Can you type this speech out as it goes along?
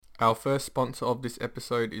Our first sponsor of this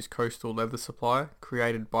episode is Coastal Leather Supply,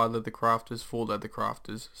 created by leather crafters for leather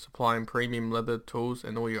crafters, supplying premium leather tools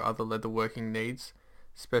and all your other leather working needs.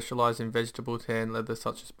 Specialise in vegetable tan leather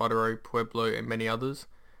such as Buttero, Pueblo and many others.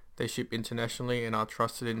 They ship internationally and are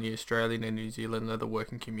trusted in the Australian and New Zealand leather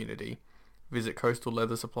working community. Visit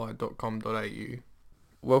coastalleathersupply.com.au.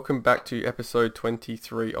 Welcome back to episode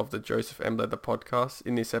 23 of the Joseph M. Leather podcast.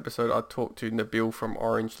 In this episode, I talked to Nabil from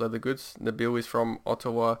Orange Leather Goods. Nabil is from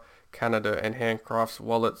Ottawa, Canada, and handcrafts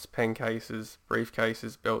wallets, pen cases,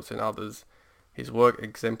 briefcases, belts, and others. His work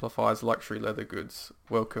exemplifies luxury leather goods.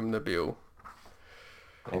 Welcome, Nabil.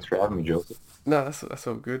 Thanks for having me, Joseph. No, that's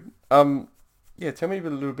all good. Yeah, tell me a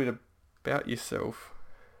little bit about yourself.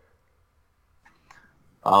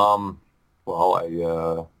 I'm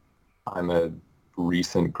a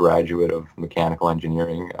recent graduate of mechanical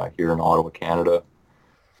engineering here in Ottawa, Canada.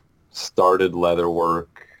 Started leather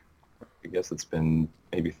work, I guess it's been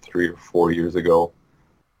maybe 3 or 4 years ago.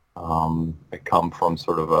 I come from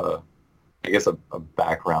sort of a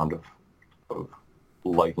background of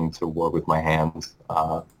liking to work with my hands.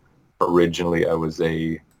 Originally, I was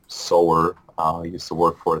a sewer. I used to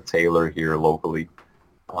work for a tailor here locally,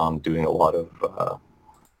 doing a lot of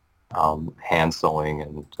hand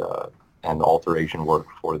sewing and alteration work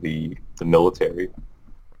for the military.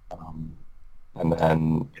 Um, and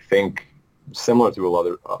then I think similar to a lot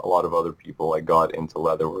of other people, I got into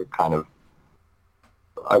leather work kind of,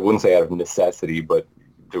 I wouldn't say out of necessity, but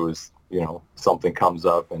there was, something comes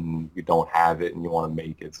up and you don't have it and you want to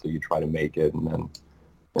make it, so you try to make it, and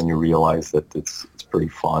then you realize that it's pretty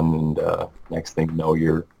fun, and next thing you know,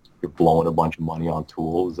 you're blowing a bunch of money on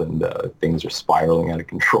tools, and things are spiraling out of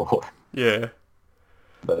control. Yeah.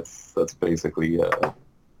 That's basically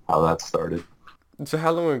how that started. So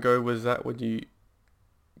how long ago was that when you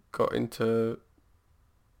got into...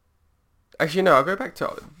 Actually, no, I'll go back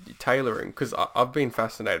to tailoring because I've been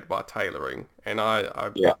fascinated by tailoring, and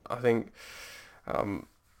Yeah. I think um,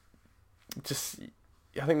 just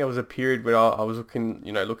I think there was a period where I was looking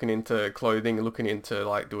into clothing and looking into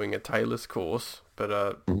like doing a tailor's course,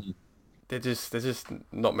 but Mhm. there's just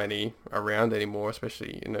not many around anymore,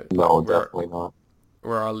 especially like No, definitely not.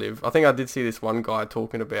 where I live. I think I did see this one guy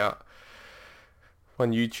talking about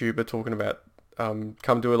one YouTuber talking about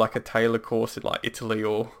come do like a tailor course in like Italy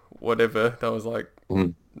or whatever. That was like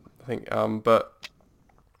Mhm. I think but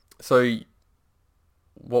so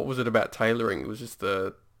what was it about tailoring? It was just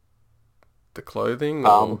the clothing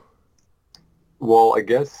or Um, well, I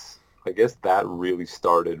guess that really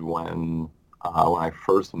started when I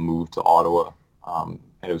first moved to Ottawa, and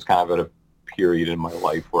it was kind of at a period in my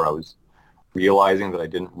life where I was realizing that I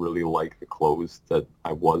didn't really like the clothes that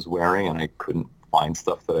I was wearing, and I couldn't find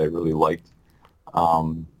stuff that I really liked,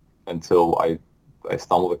 um, until I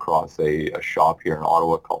stumbled across a shop here in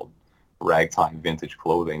Ottawa called Ragtime Vintage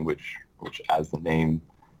Clothing, which as the name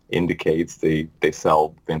indicates, they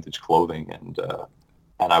sell vintage clothing, and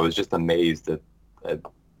I was just amazed at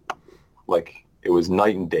like it was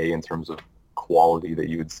night and day in terms of quality that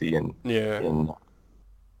you would see yeah. in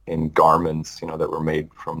in garments, that were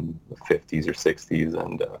made from the 50s or 60s,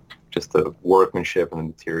 and just the workmanship and the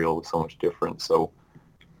material was so much different. So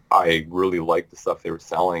I really liked the stuff they were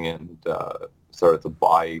selling, and started to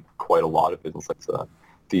buy quite a lot of it. And it's like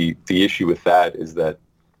the issue with that is that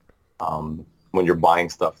when you're buying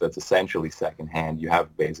stuff that's essentially secondhand, you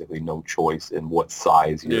have basically no choice in what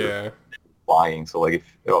size you're Yeah. buying. So like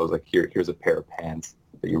if I was like, here's a pair of pants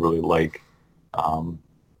that you really like, um,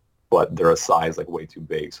 but they're a size like way too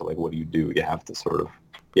big. So like, what do? You have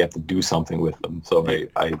to do something with them. So Yeah.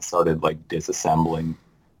 I started like disassembling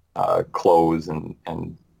clothes, and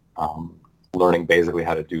um, learning basically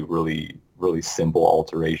how to do really, really simple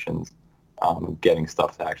alterations, getting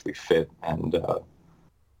stuff to actually fit, and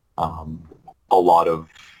um, a lot of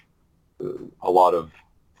a lot of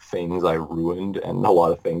things I ruined, and a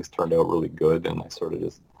lot of things turned out really good, and I sort of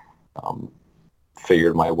just um,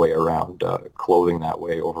 figured my way around clothing that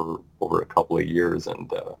way over a couple of years, and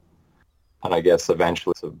I guess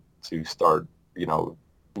eventually to start,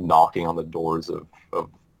 knocking on the doors of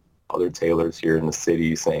other tailors here in the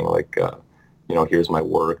city, saying like, here's my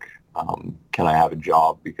work. Can I have a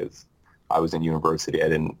job? Because I was in university. I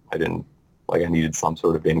didn't like, I needed some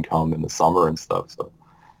sort of income in the summer and stuff. So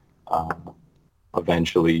uh,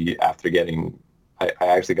 eventually, after I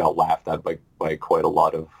actually got laughed at by quite a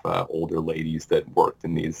lot of older ladies that worked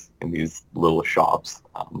in these little shops.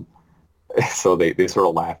 So they sort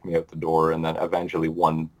of laughed me out the door, and then eventually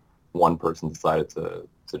one person decided to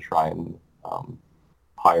try and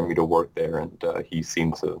hire me to work there, and he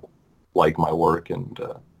seemed to like my work, and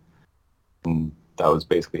that was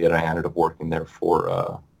basically it. I ended up working there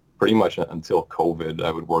pretty much until COVID.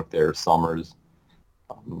 I would work there summers.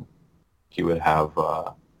 Um, he would have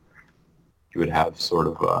sort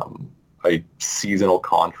of a seasonal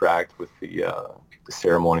contract with the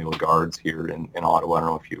ceremonial guards here in Ottawa. I don't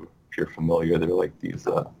know if you're familiar. They're like these.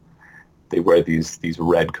 They wear these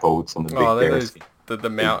red coats and the Oh, they're those the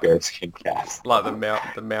big mount bearskin caps. like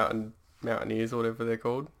the mountaineers or whatever they're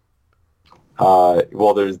called.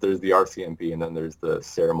 Well, there's the RCMP and then there's the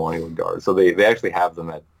ceremonial guard. So they actually have them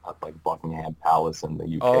at like Buckingham Palace in the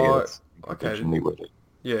UK. Oh, That's okay. originally where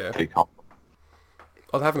Yeah, they come from.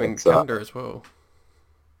 I'll have them in It's, Canada as well.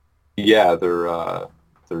 yeah,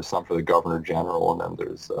 there's some for the Governor General, and then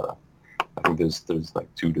there's I think there's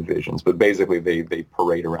like two divisions. But basically, they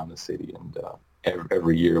parade around the city, and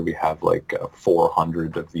every year we have like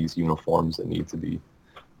 400 of these uniforms that need to be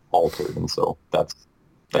altered, and so that's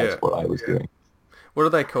Yeah. what I was doing. What are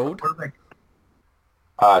they called?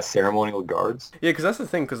 Ceremonial guards. Yeah, because that's the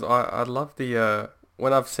thing. Because I love the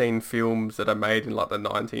when I've seen films that are made in like the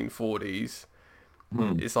 1940s,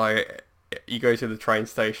 Hmm. it's like you go to the train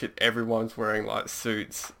station, everyone's wearing like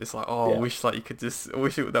suits. It's like, oh, I Yeah. wish like you could just, I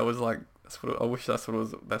wish that was like, I wish that's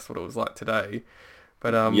what it was like today.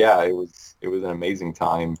 But Yeah, it was an amazing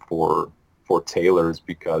time for tailors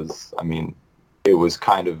because I mean it was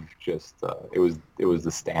kind of just it was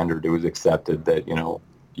the standard. It was accepted that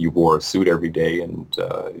you wore a suit every day, and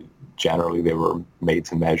generally they were made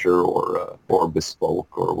to measure or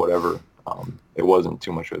bespoke or whatever. It wasn't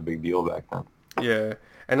too much of a big deal back then. yeah,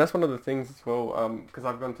 and that's one of the things as well. Because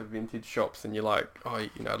I've gone to vintage shops and you're like, oh,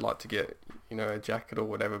 I'd like to get a jacket or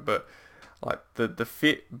whatever, but like the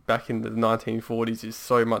fit back in the 1940s is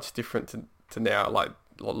so much different to now. Like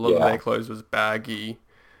a lot of their Yeah, clothes was baggy,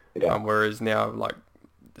 yeah. whereas now like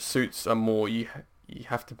suits are more you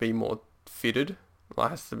have to be more fitted. Like, it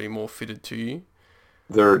has to be more fitted to you.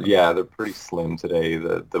 They're pretty slim today.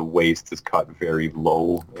 The waist is cut very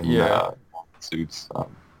low in Yeah, suits.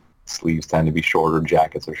 Sleeves tend to be shorter.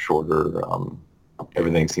 Jackets are shorter.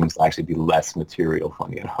 Everything seems to actually be less material.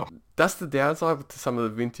 Funny enough. that's the downside to some of the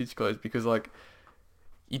vintage clothes because like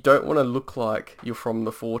you don't want to look like you're from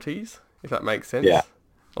the 40s, if that makes Yeah, sense.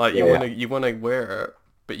 Like yeah, yeah. you want to wear it,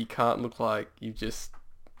 but you can't look like you're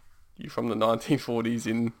from the 1940s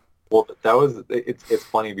in. Well, it's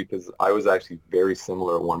funny because I was actually very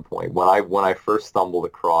similar at one point when I first stumbled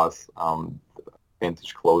across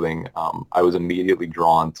vintage clothing. I was immediately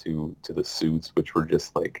drawn to the suits, which were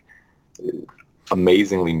just like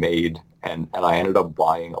amazingly made, and I ended up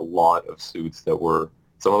buying a lot of suits that were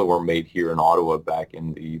some of them were made here in Ottawa back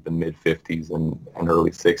in the mid 50s and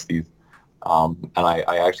early 60s. And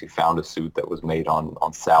I actually found a suit that was made on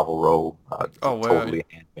Savile Row, Oh wow, totally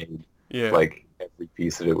handmade. yeah, Like every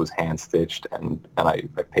piece of it was hand stitched, and I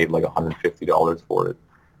paid like $150 for it.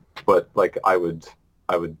 But like I would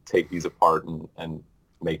take these apart and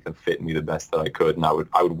make them fit me the best that I could, and I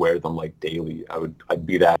would wear them like daily. I'd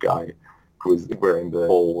be that guy who was wearing the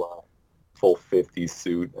full 50s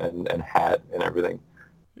suit and hat and everything.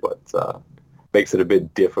 But makes it a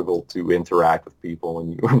bit difficult to interact with people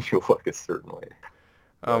when you when you look a certain way.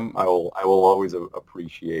 But um, I will always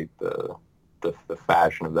appreciate the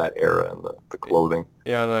fashion of that era and the clothing.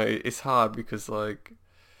 yeah, I know it's hard because like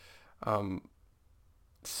um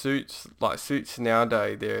suits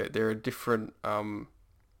nowadays they're a different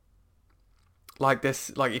like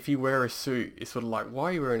this like if you wear a suit it's sort of like why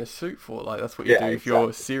are you wearing a suit for, like that's what you do Yeah, if you're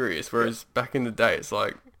exactly. serious, Yeah, whereas back in the day it's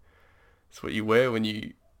like it's what you wear when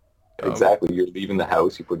you um exactly. You're leaving the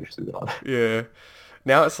house, you put your suit on. yeah,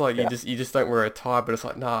 now it's like Yeah, you just don't wear a tie, but it's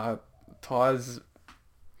like nah, ties,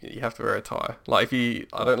 you have to wear a tie. Like if you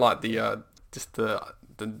I don't like the just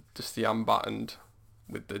the unbuttoned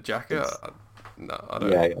with the jacket. it's No, I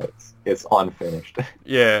don't. yeah, it's unfinished.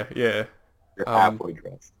 Yeah, yeah. You're Um, halfway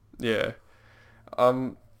dressed. yeah.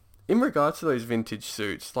 Um, in regards to those vintage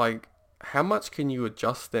suits, like how much can you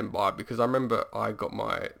adjust them by? Because I remember I got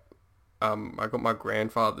my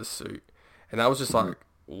grandfather's suit, and that was just Mhm. like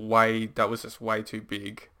way that was just way too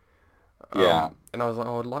big. Yeah, And I was like,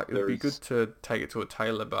 oh, I'd like it'd be good there's to take it to a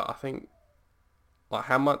tailor, but I think like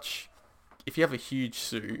how much if you have a huge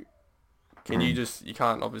suit, can you mhm. just you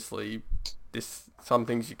can't obviously this some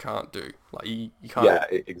things you can't do. Like you can't. Yeah,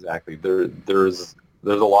 exactly. There's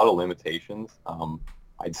a lot of limitations.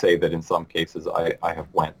 I'd say that in some cases I have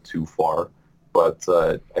went too far, but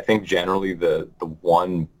I think generally the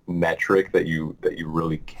one metric that you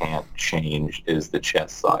really can't change is the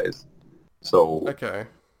chest size. So Okay.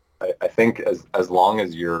 I think as long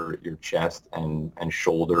as your chest and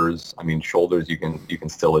shoulders, I mean shoulders you can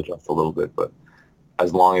still adjust a little bit, but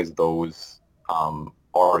as long as those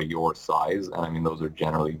are your size, and I mean those are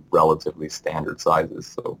generally relatively standard sizes.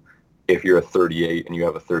 So if you're a 38 and you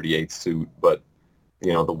have a 38 suit, but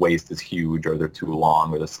the waist is huge, or they're too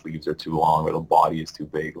long, or the sleeves are too long, or the body is too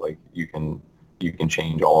big, like you can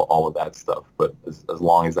change all of that stuff. But as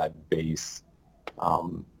long as that base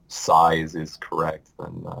size is correct,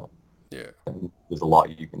 Yeah. then there's a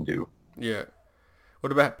lot you can do. Yeah.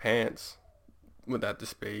 What about pants? Would that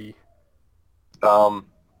just be? Um,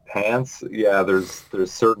 Pants, yeah, there's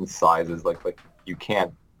certain sizes like you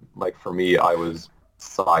can't, like for me, I was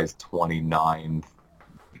size 29,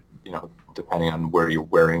 depending on where you're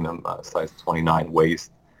wearing them, size 29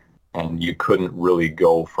 waist, and you couldn't really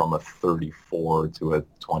go from a 34 to a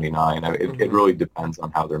 29. I mean, it Hmm. really depends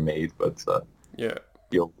on how they're made, but Yeah.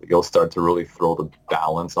 you'll start to really throw the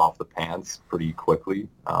balance off the pants pretty quickly.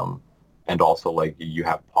 And also, like, you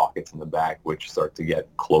have pockets in the back which start to get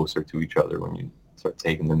closer to each other when you start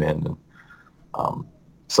taking them in. And um,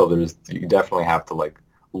 so you definitely have to like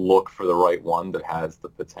look for the right one that has the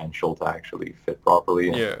potential to actually fit properly.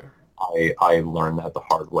 And Yeah. I learned that the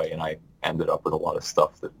hard way, and I ended up with a lot of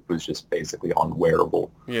stuff that was just basically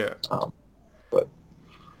unwearable. Yeah. Um, but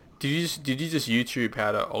Did you just YouTube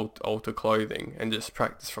how to alter clothing and just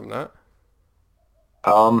practice from that?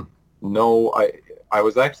 Um, no, I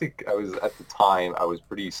was at the time I was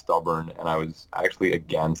pretty stubborn, and I was actually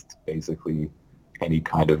against basically any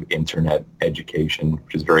kind of internet education,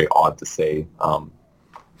 which is very odd to say.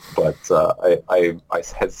 But I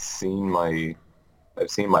had seen I've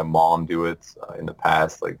seen my mom do it in the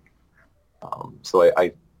past, like so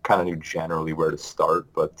I kind of knew generally where to start,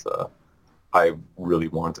 but I really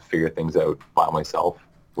wanted to figure things out by myself,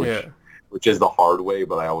 which Yeah. which is the hard way.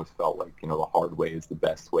 But I always felt like the hard way is the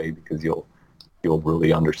best way, because you'll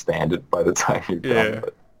really understand it by the time you're done. Yeah.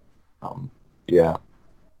 But yeah,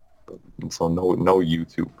 and so no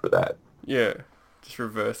YouTube for that. Yeah. Just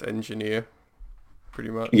reverse engineer, pretty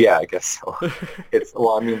much. Yeah, I guess so.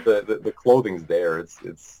 Well, I mean the clothing's there.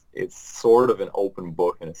 It's sort of an open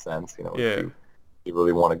book in a sense. If Yeah. you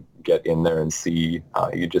really want to get in there and see,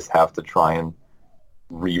 you just have to try and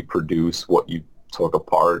reproduce what you took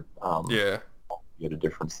apart, Yeah. at a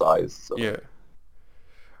different size. So Yeah.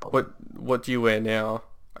 What do you wear now?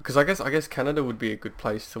 Because I guess Canada would be a good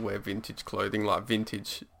place to wear vintage clothing, like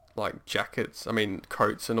vintage like jackets. I mean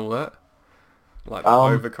coats and all that, like um,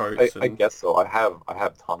 I, overcoats I and. guess so. I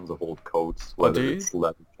have tons of old coats, Oh, do whether you? it's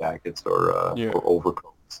leather jackets or Yeah.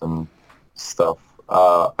 overcoats and stuff.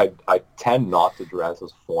 I tend not to dress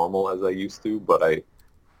as formal as I used to, but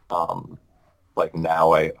um, like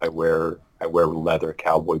now I wear leather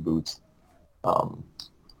cowboy boots. Um,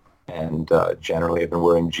 and generally I've been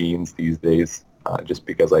wearing jeans these days, just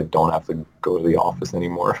because I don't have to go to the office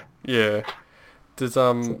anymore. Yeah. Does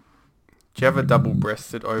So, do you have a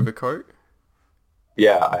double-breasted overcoat?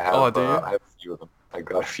 yeah, Oh, do you? I have a few of them. I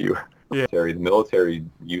got a few. Yeah. The military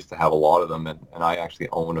used to have a lot of them, and I actually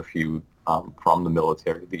own a few from the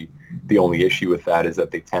military. The only issue with that is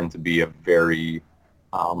that they tend to be a very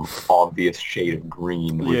obvious shade of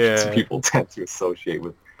green, which Yeah. people tend to associate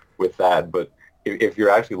with that. But if you're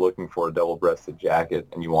actually looking for a double-breasted jacket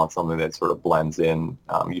and you want something that sort of blends in,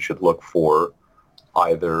 you should look for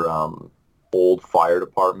either old fire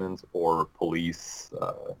departments or police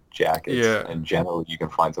jackets. Yeah. And generally, you can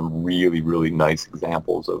find some really, really nice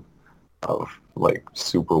examples of like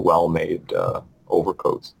super well-made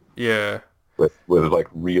overcoats Yeah. with like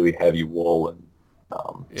really heavy wool and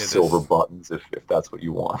Yeah. silver There's. buttons if that's what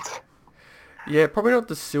you want. Yeah. Probably not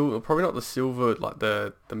the silver, like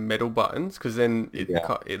the metal buttons, because then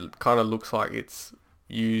Yeah, it kind of looks like it's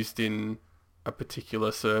used in a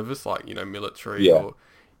particular service, like military yeah, or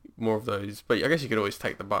more of those. But I guess you could always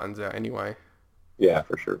take the buttons out anyway. yeah,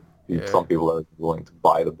 for sure. Yeah. Some people are willing to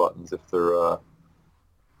buy the buttons if they're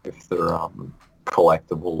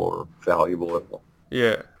collectible or valuable at all.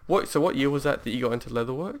 Yeah. So what year was that you got into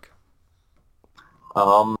leatherwork?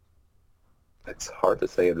 Um, it's hard to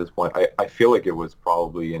say at this point. I feel like it was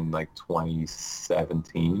probably in like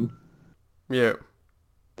 2017, Yeah.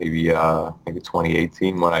 maybe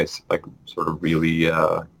 2018, when like sort of really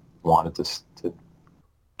wanted to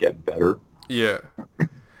get better. Yeah.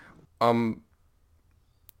 Um.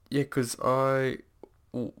 Yeah. Because I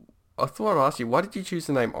thought I'd ask you, why did you choose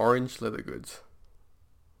the name Orange Leather Goods?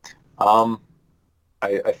 Um,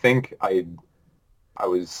 I think I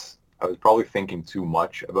was probably thinking too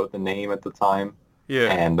much about the name at the time,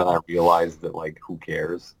 Yeah. and then I realized that, like, who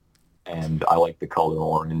cares? And I like the color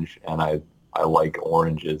orange, and I like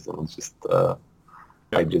oranges, and it's just Yeah.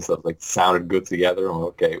 I was like, sounded good together. I'm like,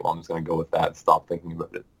 okay, well, I'm just gonna go with that. Stop thinking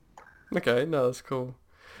about it. Okay. No, that's cool.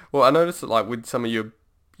 Well, I noticed that like with some of you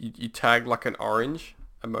tag like an orange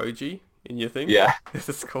emoji in your thing. Yeah, This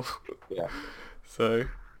is cool. yeah. So,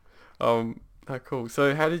 cool.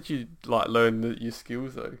 So how did you like learn your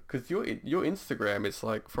skills though? Because your Instagram is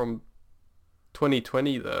like from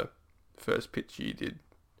 2020, the first picture you did.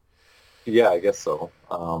 Yeah, I guess so.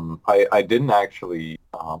 I didn't actually,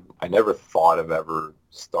 I never thought of ever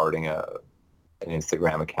starting an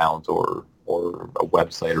Instagram account or a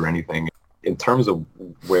website or anything. In terms of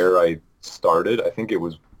where I started, I think it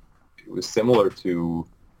was similar to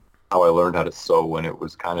how I learned how to sew, and it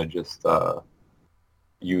was kind of just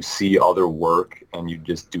you see other work and you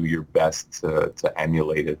just do your best to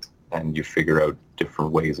emulate it, and you figure out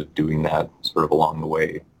different ways of doing that sort of along the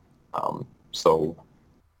way. So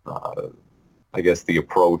uh, I guess the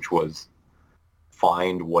approach was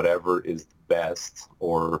find whatever is the best,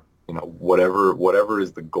 or whatever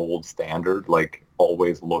is the gold standard. Like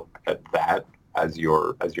always look at that as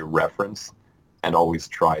your reference, and always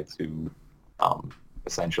try to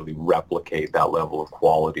essentially replicate that level of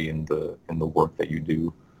quality in the work that you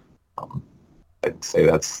do. Um, I'd say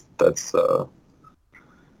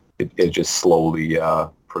it just slowly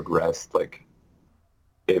progressed. Like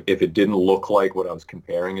if it didn't look like what I was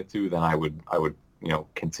comparing it to, then I would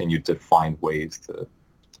continue to find ways to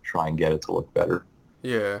try and get it to look better.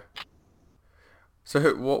 Yeah.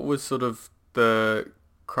 So what was sort of the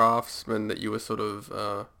craftsman that you were sort of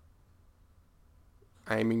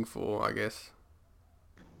aiming for, I guess?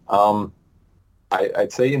 Um,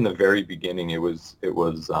 I'd say in the very beginning it was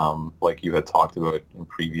like you had talked about in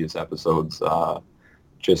previous episodes,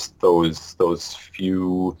 just those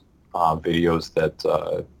few videos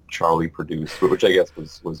that Charlie produced, which I guess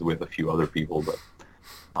was with a few other people, but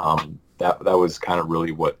that was kind of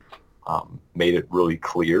really what made it really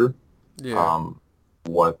clear Yeah. um,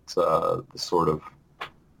 what the sort of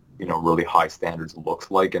really high standards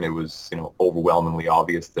looks like, and it was overwhelmingly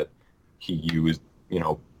obvious that he used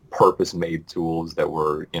purpose-made tools that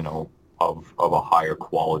were of a higher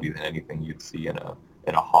quality than anything you'd see in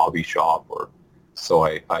a hobby shop. Or so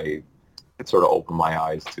I it sort of opened my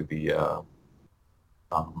eyes to the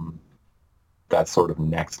um, that sort of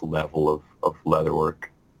next level of leatherwork,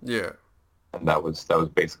 Yeah. and that was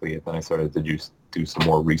basically it. Then I started to just do some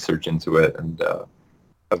more research into it, and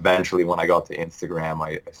eventually when I got to Instagram,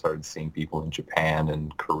 I started seeing people in Japan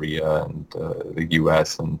and Korea and the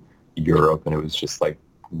US and Europe, and it was just like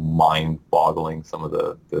mind-boggling some of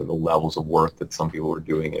the levels of work that some people were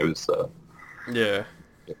doing. Yeah.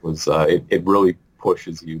 It really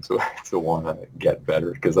pushes you to to want to get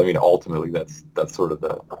better, because I mean ultimately that's sort of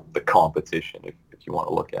the competition, if you want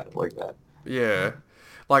to look at it like that. Yeah.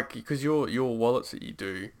 Like, because your wallets that you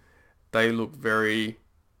do, they look very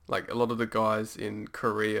like a lot of the guys in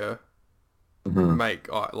Korea Hmm. make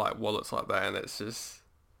like wallets like that, and it's just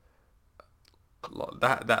like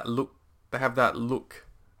that look. They have that look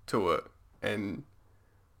to it, and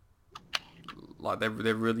like they're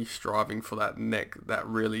really striving for that neck, that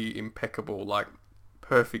really impeccable, like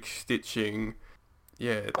perfect stitching.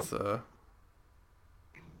 Yeah, it's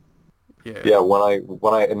yeah, Yeah, when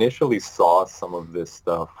I initially saw some of this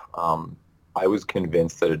stuff, I was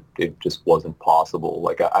convinced that it just wasn't possible.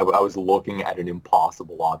 Like I was looking at an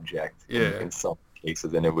impossible object yeah, in some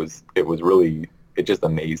cases, and it was really, it just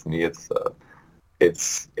amazed me. It's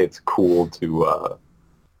cool to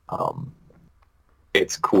um,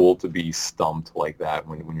 it's cool to be stumped like that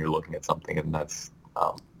when you're looking at something, and that's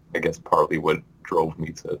I guess partly what drove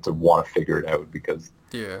me to want to figure it out, because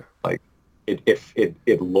yeah. like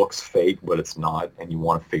it looks fake, but it's not, and you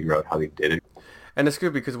want to figure out how they did it. And it's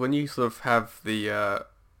good because when you sort of have the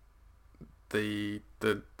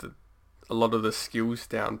a lot of the skills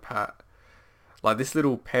down pat, like this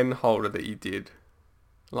little pen holder that you did,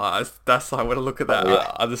 like that's like when I look at that, Oh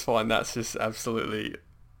yeah, I just find that's just absolutely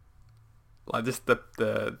like just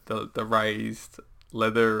the raised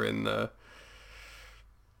leather and the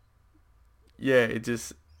yeah, it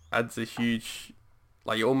just adds a huge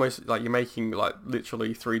like you're almost like you're making like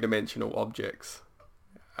literally three-dimensional objects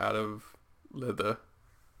out of leather.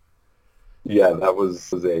 yeah, that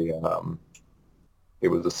was it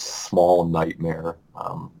was a small nightmare,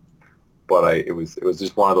 but it was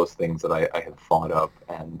just one of those things that I had thought up,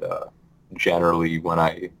 and generally when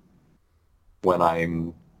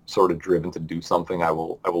I'm sort of driven to do something, I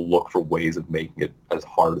will look for ways of making it as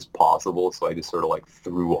hard as possible. So I just sort of like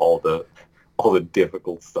threw all the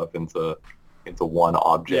difficult stuff into one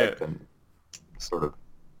Yeah, object, and sort of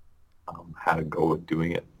had a go at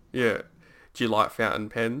doing it. yeah. Do you like fountain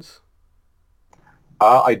pens?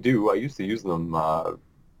 I do. I used to use them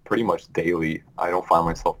pretty much daily. I don't find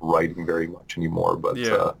myself writing very much anymore, but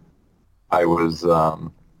Yeah, I was.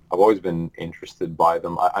 I've always been interested by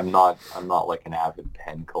them. I'm not like an avid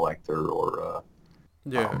pen collector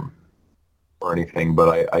Yeah. um, or anything,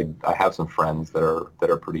 but I have some friends that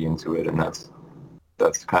are pretty into it, and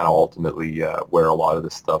that's kind of ultimately where a lot of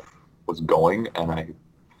this stuff was going, and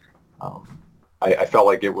um, I felt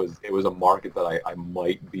like it was a market that I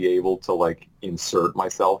might be able to like insert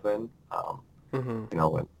myself in, Mhm.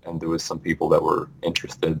 and there was some people that were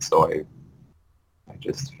interested, so I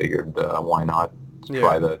just figured why not Yeah.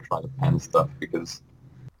 try the pen stuff because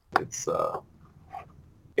it's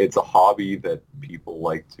it's a hobby that people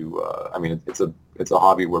like to. I mean, it's a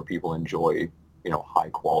hobby where people enjoy high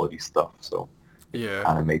quality stuff. So it Yeah.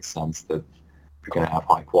 kind of makes sense that if you're going to have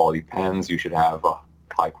high quality pens, you should have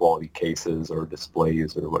high quality cases or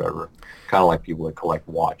displays or whatever. Kind of like people that collect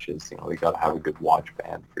watches. They got to have a good watch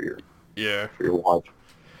band Yeah. for your watch.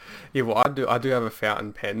 Yeah, well, I do have a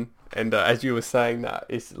fountain pen, and as you were saying that,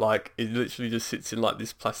 it's like it literally just sits in like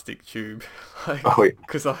this plastic tube, Oh, like wait,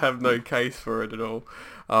 because I have no case for it at all.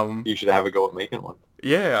 Um, you should have a go at making one.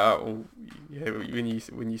 yeah, well, yeah,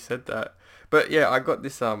 when you said that, but yeah, I got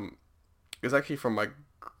this. It was actually from my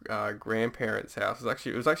grandparents' house.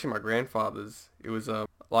 It was actually my grandfather's. It was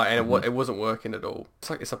like, and Hmm. it wasn't working at all.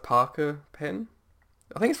 It's a Parker pen.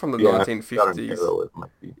 I think it's from the Yeah, got an 1950s. arrow. It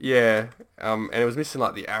might be. Yeah, and it was missing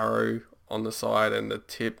like the arrow on the side and the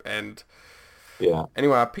tip. And Yeah.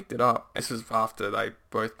 anyway, I picked it up. This was after they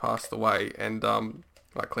both passed away, and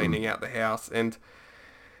like Mm. cleaning out the house. And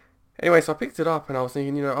anyway, so I picked it up, and I was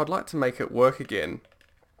thinking, I'd like to make it work again.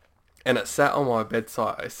 And it sat on my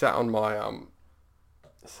bedside. It sat on my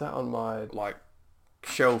like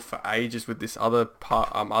shelf for ages with this other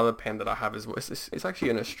pen that I have as well. It's actually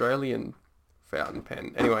an Australian fountain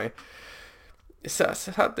pen. Anyway, it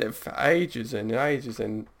sat there for ages and ages,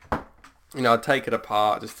 and I'd take it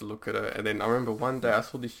apart just to look at it. And then I remember one day I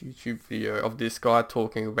saw this YouTube video of this guy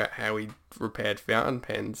talking about how he repaired fountain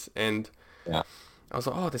pens, and Yeah. I was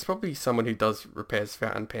like, oh, there's probably someone who does repairs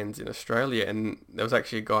fountain pens in Australia. And there was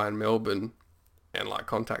actually a guy in Melbourne, and like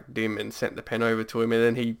contacted him and sent the pen over to him, and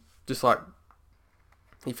then he just like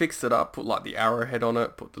he fixed it up, put like the arrowhead on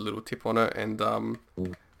it, put the little tip on it, and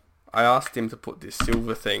Mm. I asked him to put this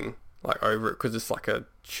silver thing like over it because it's like a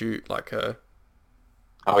tube, like a,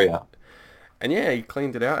 Oh yeah. and yeah, he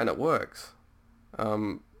cleaned it out and it works.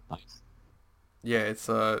 Um, Nice. yeah, it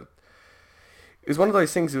was one of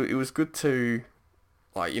those things. It was good to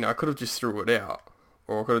like, I could have just threw it out,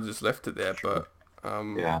 or I could have just left it there, Sure. but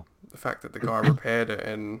um, Yeah. the fact that the guy repaired it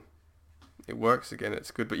and it works again,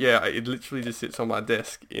 it's good. But yeah, it literally just sits on my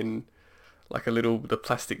desk in like the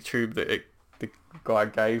plastic tube that the guy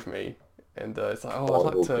gave me, and it's like, oh, I'd Well,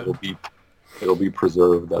 like to, it'll be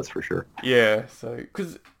preserved. That's for sure. yeah. So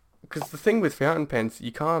because the thing with fountain pens,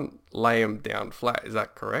 you can't lay them down flat. Is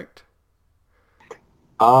that correct?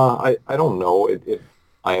 I don't know.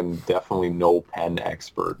 I am definitely no pen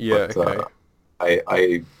expert, Yeah. but Okay.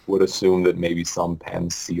 I would assume that maybe some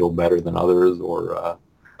pens seal better than others, or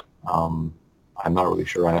um, I'm not really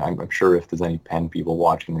sure. I'm sure if there's any pen people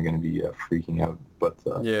watching, they're going to be freaking out, but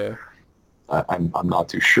Yeah. I'm not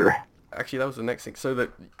too sure. Actually, that was the next thing. So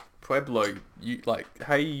that Pueblo, you like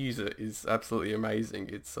how you use it is absolutely amazing.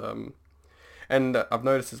 It's and I've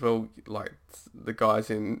noticed as well, like the guys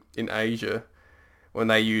in Asia, when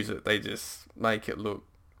they use it, they just make it look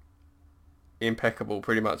impeccable.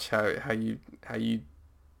 Pretty much how you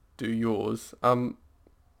do yours.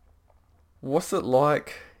 What's it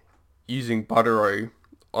like using Buttero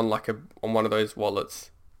on on one of those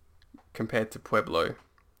wallets compared to Pueblo?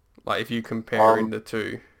 Like if you comparing Um, the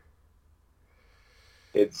two.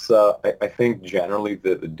 it's I think generally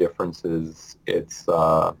the difference is it's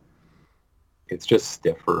just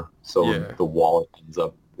stiffer. So Yeah. the wallet ends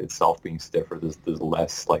up itself being stiffer. There's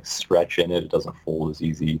less like stretch in it. It doesn't fold as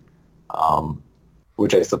easy, um,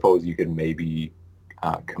 which I suppose you could maybe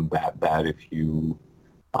combat that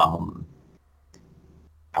um,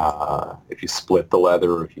 if you split the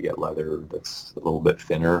leather or if you get leather that's a little bit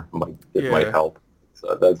thinner. It might Yeah. help.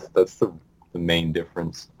 So that's the main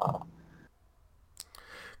difference.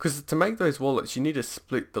 Because to make those wallets, you need to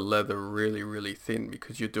split the leather really, really thin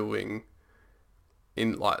because you're doing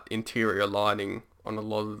in like interior lining on a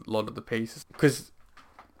lot of the pieces. Because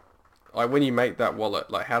like when you make that wallet,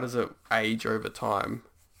 like how does it age over time,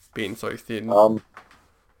 being so thin? Um,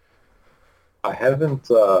 I haven't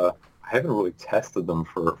really tested them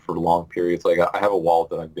for long periods. Like I have a wallet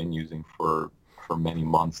that I've been using for many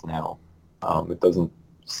months now. It doesn't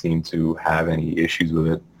seem to have any issues with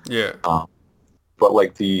it. Yeah, Um, but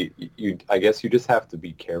like I guess you just have to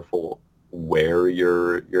be careful where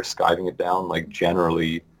you're skiving it down. Like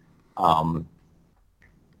generally, um,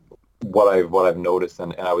 what I've noticed,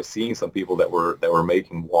 and I was seeing some people that were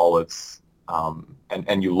making wallets,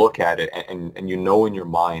 and you look at it, and you know in your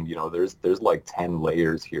mind, there's like 10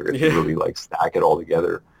 layers here if you Yeah. really like stack it all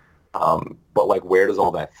together. But like, where does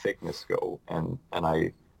all that thickness go? And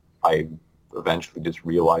I eventually just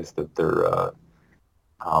realized that they're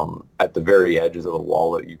at the very edges of the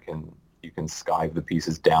wallet, you can skive the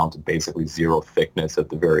pieces down to basically zero thickness at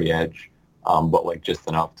the very edge, but like just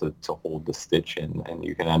enough to hold the stitch in, and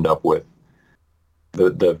you can end up with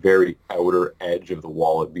the very outer edge of the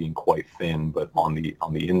wallet being quite thin, but on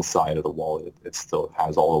the inside of the wallet, it still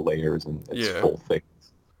has all the layers and it's Yeah. full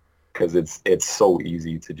thickness. Because it's so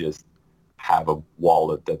easy to just have a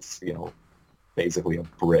wallet that's basically a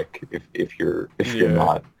brick if you're if you're Yeah.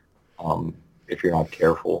 not um, if you're not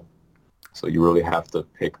careful. So you really have to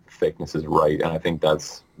pick the thicknesses right, and I think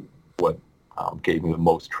that's what gave me the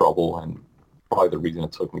most trouble, and probably the reason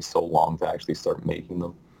it took me so long to actually start making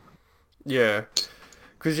them. Yeah.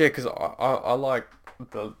 Cause I like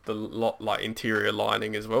the lot like interior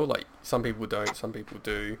lining as well. Like some people don't, some people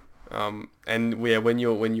do. And yeah, when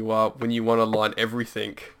you want to line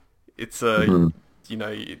everything, it's Hmm. you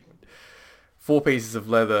know four pieces of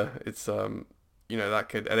leather. It's that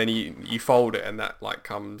could, and then you fold it and that like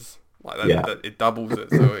comes like Yeah, that it doubles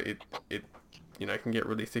it, so it can get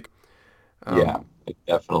really thick. yeah, Um, it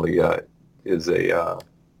definitely is a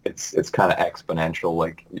it's kind of exponential.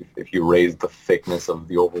 Like if you raise the thickness of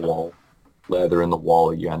the overall leather in the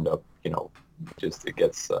wall, you end up just it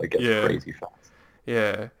gets yeah, crazy fast.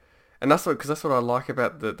 yeah. And that's what I like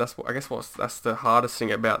about that's what I guess that's the hardest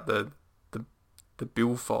thing about the the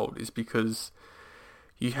billfold is because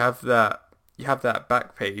you have that you have that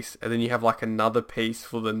back piece and then you have like another piece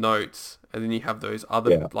for the notes and then you have those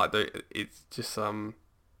other Yeah, like it's just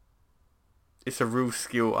it's a real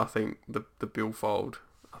skill I think the billfold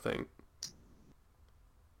I think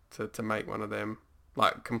to make one of them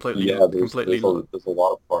like yeah. There's completely there's a there's a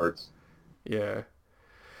lot of parts. yeah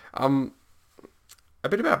um a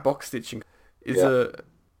bit about box stitching is Yeah, a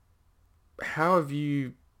how have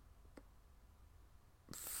you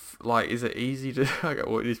like is it easy to okay,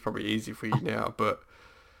 well it is probably easy for you now but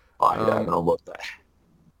I haven't um looked at.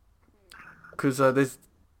 because there's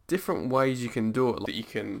different ways you can do it like you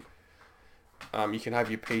can have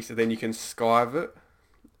your piece and then you can skive it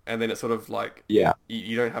and then it's sort of like Yeah.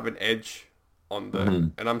 you don't have an edge on the Hmm.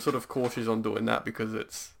 and I'm sort of cautious on doing that because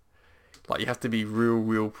it's like you have to be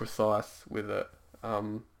real precise with it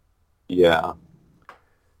um Yeah.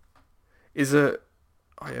 is it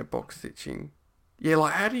oh yeah box stitching yeah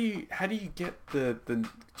like how do you get the do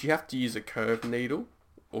you have to use a curved needle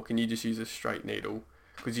or can you just use a straight needle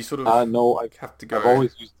because you sort of No, I've have to I've go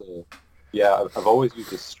always used the yeah, I've always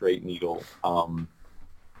used a straight needle.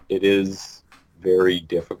 It is very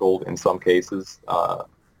difficult in some cases.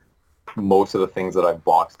 Most of the things that I've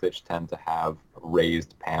box stitched tend to have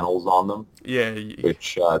raised panels on them, yeah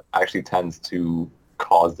which actually tends to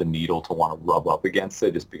cause the needle to want to rub up against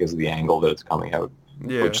it just because of the angle that it's coming out,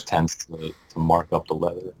 yeah which tends to mark up the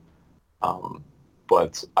leather. Um,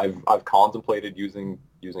 but I've contemplated using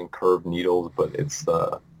curved needles, but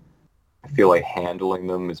I feel like handling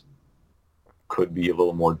them is could be a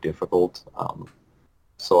little more difficult.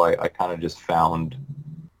 So I kind of just found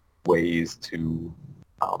ways to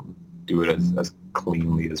do it as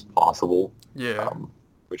cleanly as possible, yeah um,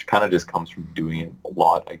 which kind of just comes from doing it a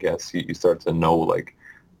lot, I guess. You start to know like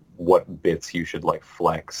what bits you should like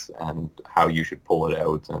flex and how you should pull it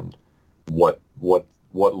out and what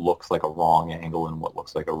looks like a wrong angle and what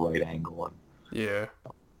looks like a right angle. And yeah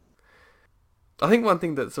I think one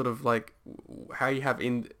thing that sort of like how you have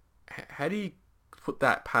in how do you put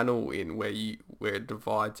that panel in where it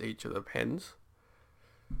divides each of the pens?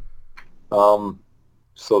 um,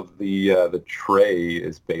 so the tray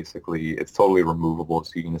is basically it's totally removable,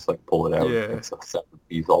 so you can just like pull it out. Yeah. It's a separate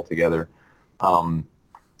piece altogether. Um,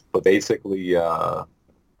 but basically, how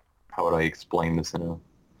would I explain this in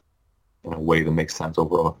a way that makes sense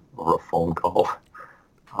over a phone call?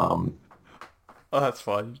 Um, Oh, that's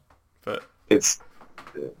fine. But it's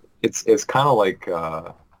it's kind of like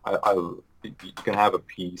you can have a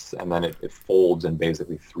piece and then it folds in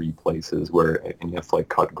basically three places where and you have to like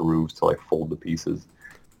cut grooves to like fold the pieces.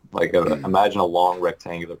 Like imagine a long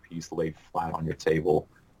rectangular piece laid flat on your table.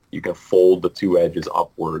 You can fold the two edges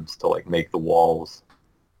upwards to like make the walls,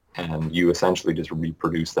 and you essentially just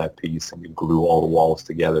reproduce that piece and you glue all the walls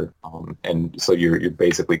together. And so you're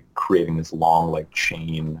basically creating this long like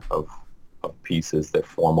chain of pieces that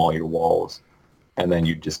form all your walls, and then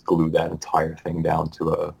you just glue that entire thing down to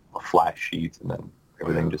a flat sheet, and then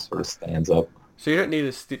everything wow. just sort of stands up. So you don't need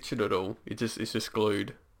to stitch it at all. It's just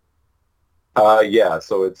glued. Yeah,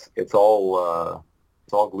 so it's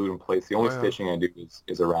all glued in place. The only Wow. stitching I do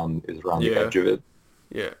is around the Yeah. edge of it.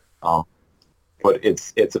 Yeah. Um, but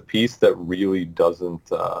it's a piece that really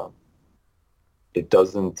doesn't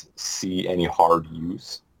see any hard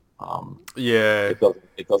use. Um, Yeah.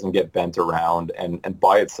 it doesn't get bent around, and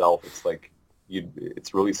by itself, it's like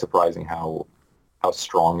it's really surprising how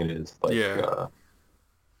strong it is, like Yeah.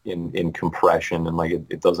 in compression, and like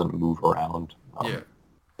it doesn't move around Yeah.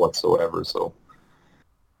 whatsoever. So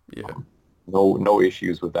Yeah. no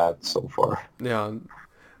issues with that so far. Yeah.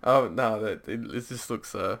 Oh no, it just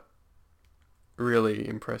looks really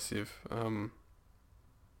impressive.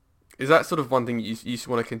 Is that sort of one thing you just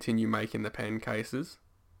want to continue making the pen cases?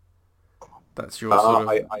 That's your sort Uh, of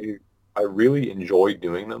I, I I really enjoy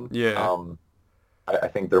doing them. yeah. I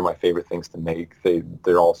think they're my favorite things to make.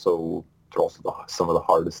 They're also some of the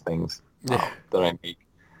hardest things Yeah. that I make.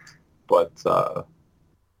 But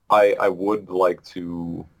I would like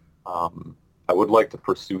to um, I would like to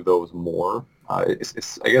pursue those more. I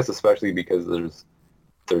guess especially because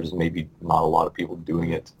there's maybe not a lot of people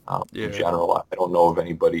doing it in Yeah. general. I don't know of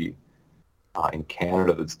anybody in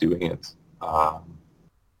Canada that's doing it.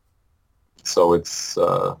 So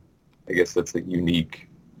I guess that's a unique,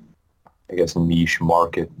 I guess, niche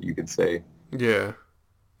market, you could say. Yeah.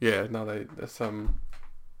 Yeah. No, that's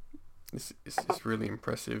it's really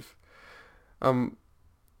impressive. Um,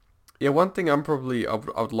 yeah, one thing I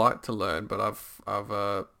would like to learn, but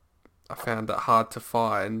I found that hard to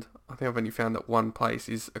find. I think I've only found that one place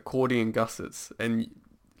is accordion gussets, and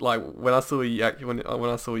like when I saw you when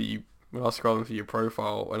I saw you when I was scrolling through your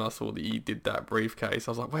profile and I saw that you did that briefcase,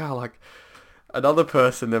 I was like, wow, like another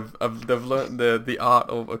person they've learned the art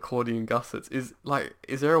of accordion gussets. Is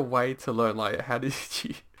there a way to learn like how did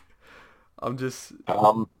you? I'm just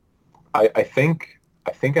Um, I think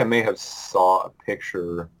I may have saw a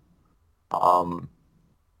picture um,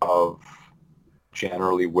 of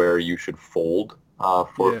generally where you should fold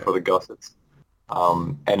yeah for the gussets,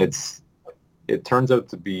 and it turns out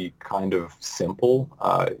to be kind of simple.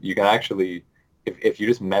 You can actually, if you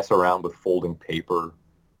just mess around with folding paper,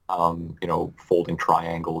 folding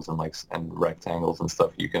triangles and and rectangles and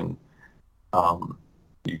stuff, um,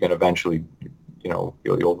 you can eventually,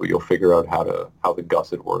 you'll figure out how the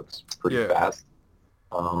gusset works pretty yeah fast.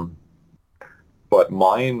 Um, but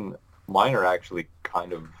mine are actually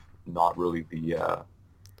kind of not really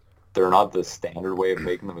they're not the standard way of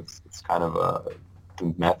making them. It's kind of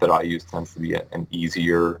the method I use tends to be an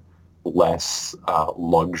easier, less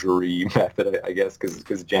luxury method, I guess,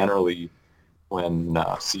 because generally when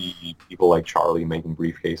see people like Charlie making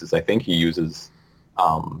briefcases, I think he uses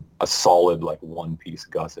a solid like one piece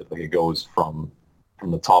gusset. Like it goes from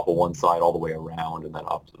the top of one side all the way around and then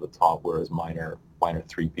up to the top, whereas mine are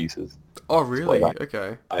three pieces. oh So like really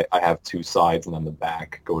okay I have two sides and then the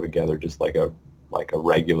back go together just like a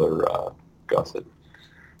regular gusset.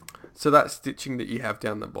 so that stitching that you have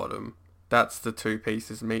down the bottom that's the two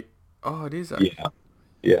pieces meet oh it is actually Yeah,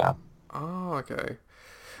 yeah. oh okay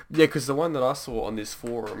yeah because the one that I saw on this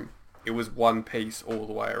forum it was one piece all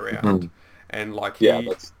the way around Mhm. and like Yeah,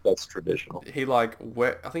 that's traditional. he like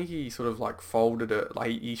wet I think he sort of like folded it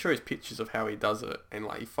like he shows pictures of how he does it and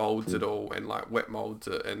like he folds it Mm. all and like wet molds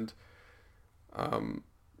it and um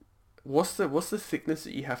what's the thickness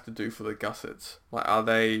that you have to do for the gussets like are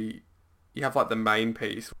they you have like the main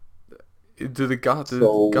piece do the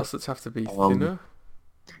So gussets have to be um, thinner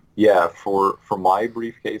yeah, for my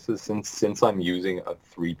briefcases, since I'm using a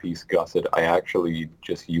three-piece gusset, I actually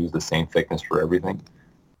just use the same thickness for everything.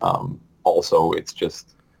 Also,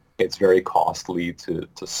 it's very costly to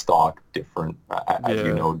stock different, as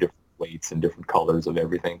you yeah know, different weights and different colors of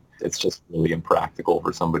everything. It's just really impractical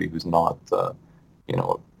for somebody who's not,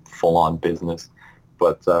 full-on business.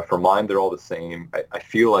 But for mine, they're all the same. I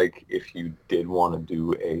feel like if you did want to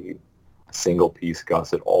do a single piece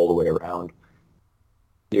gusset all the way around,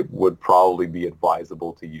 it would probably be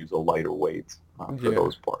advisable to use a lighter weight for yeah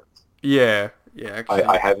those parts. yeah yeah I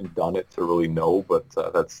actually haven't done it to really know, but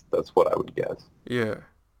that's what I would guess. yeah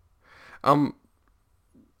um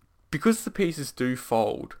because the pieces do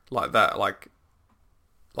fold like that.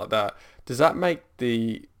 Does that make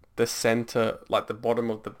the center, like the bottom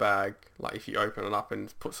of the bag, like if you open it up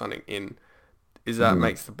and put something in, is that Mhm.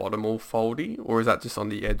 makes the bottom all foldy, or is that just on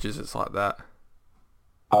the edges? It's like that.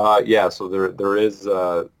 Yeah, so there is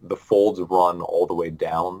the folds run all the way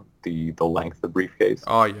down the length of the briefcase.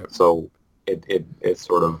 Oh yeah. So it's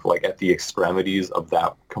sort of like at the extremities of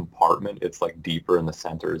that compartment, it's like deeper and the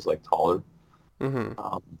center is like taller. Mhm.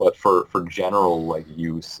 But for general like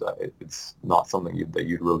use, it's not something that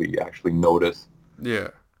you'd really actually notice.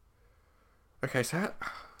 Yeah. Okay. So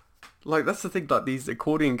Like that's the thing. Like these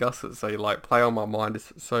accordion gussets, they like play on my mind.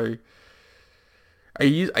 So, are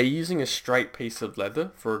you using a straight piece of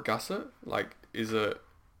leather for a gusset? Like, is it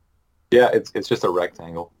Yeah, it's just a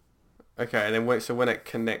rectangle. okay? And then when it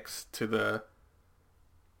connects to the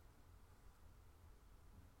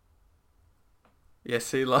yeah,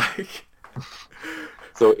 see, like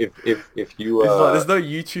So if you it's like there's no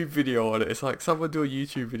YouTube video on it. It's like someone do a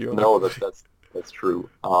YouTube video on no, it. that's true.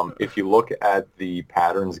 If you look at the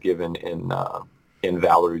patterns given in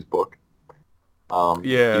Valerie's book,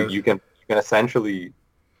 Yeah. you can essentially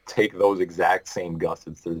take those exact same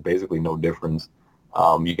gussets. There's basically no difference.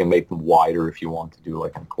 You can make them wider if you want to do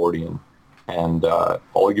like an accordion, and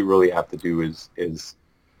all you really have to do is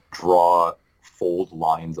draw fold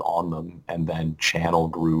lines on them and then channel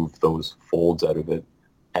groove those folds out of it,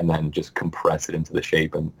 and then just compress it into the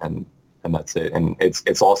shape, and that's it. And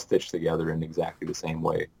it's all stitched together in exactly the same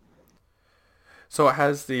way. So it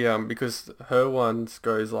has the because her ones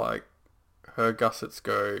goes like her gussets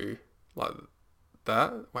go like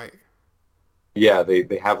that. Wait. Yeah, they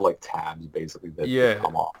have like tabs basically that Yeah.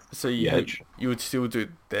 come off So the you edge. you would still do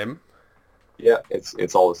them. Yeah,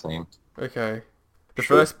 it's all the same. Okay. The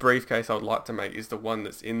Sure. first briefcase I would like to make is the one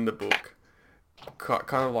that's in the book.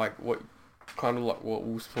 Kind of like what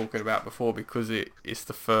we was talking about before because it's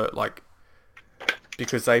the first like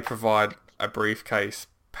because they provide a briefcase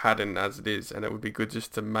pattern as it is, and it would be good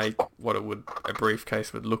just to make what it would a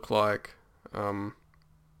briefcase would look like. Um,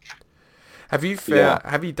 Yeah,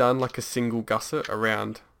 have you done like a single gusset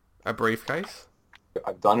around a briefcase?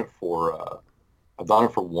 I've done it for I've done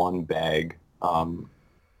it for one bag.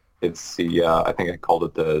 It's the I think I called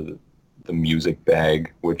it the music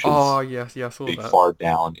bag, which Oh is yes, yeah, I saw pretty that. far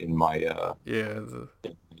down Yeah,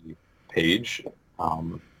 in the page.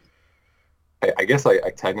 Um, I guess I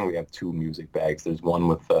technically have two music bags. There's one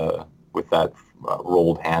with that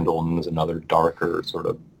rolled handle, and there's another darker sort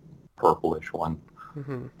of purplish one.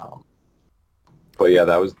 hmm Um, but yeah,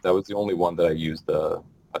 that was the only one that I used a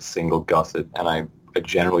single gusset, and I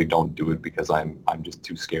generally don't do it because I'm just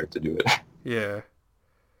too scared to do it. yeah.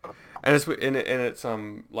 And it's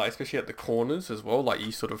like especially at the corners as well. Like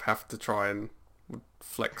you sort of have to try and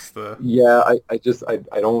flex the Yeah,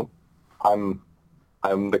 I don't I'm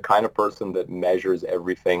I'm the kind of person that measures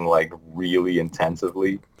everything like really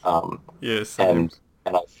intensively. yeah same.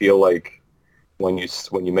 And I feel like when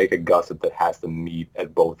you make a gusset that has to meet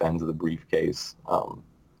at both ends of the briefcase,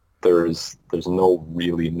 there's no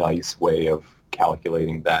really nice way of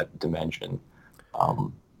calculating that dimension.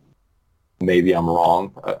 Um, maybe I'm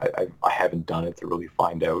wrong. I haven't done it to really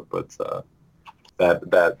find out, but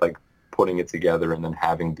that like putting it together and then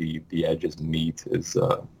having the edges meet is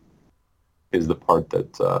the part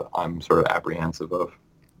that I'm sort of apprehensive of.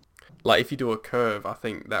 Like if you do a curve, I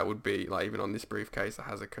think that would be like even on this briefcase that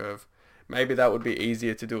has a curve. Maybe that would be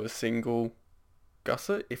easier to do a single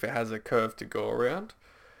gusset if it has a curve to go around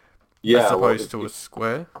as Yeah, well, opposed to a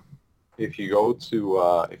square. if you go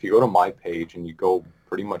to my page and you go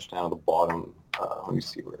pretty much down to the bottom, let me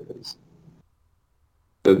see where it is.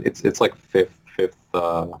 It's like fifth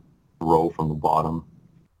row from the bottom,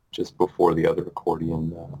 just before the other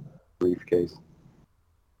accordion briefcase.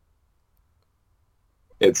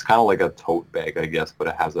 It's kind of like a tote bag, I guess, but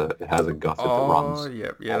it has a gusset that Oh runs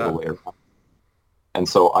yeah, yeah all the that way around. And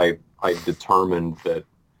so I determined that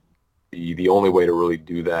the only way to really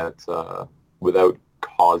do that without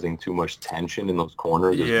causing too much tension in those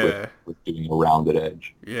corners is yeah with doing a rounded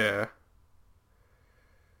edge, yeah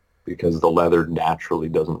because the leather naturally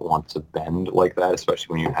doesn't want to bend like that,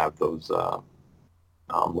 especially when you have those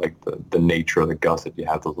like the nature of the gusset. You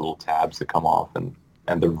have those little tabs that come off, and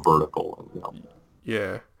they're vertical, and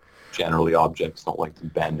yeah. generally objects don't like to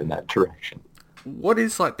bend in that direction. What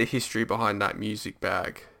is like the history behind that music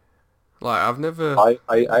bag? Like I've never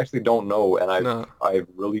I actually don't know, and no I've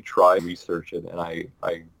really tried to research it, and I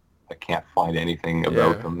can't find anything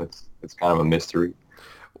about yeah. them. It's kind of a mystery.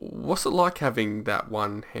 What's it like having that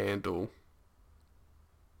one handle?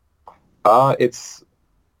 It's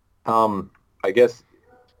I guess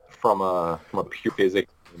from a pure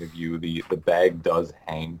physics point of view, the bag does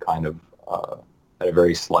hang kind of at a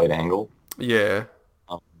very slight angle. Yeah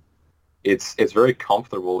Um, it's very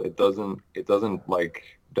comfortable. It doesn't like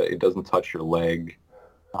it doesn't touch your leg.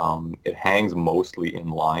 It hangs mostly in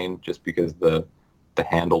line just because the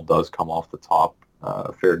handle does come off the top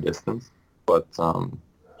a fair distance, but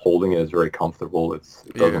holding it is very comfortable. It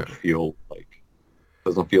yeah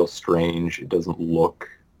doesn't feel strange. It doesn't look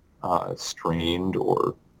strained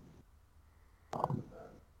or um,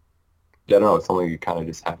 I don't know. It's something you kind of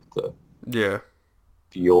just have to yeah.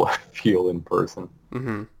 feel feel in person.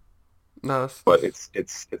 hmm No, but it's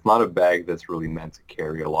not a bag that's really meant to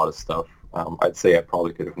carry a lot of stuff. I'd say I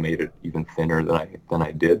probably could have made it even thinner than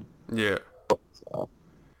I did. yeah. Uh,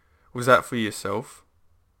 Was that for yourself?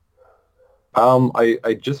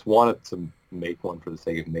 I just wanted to make one for the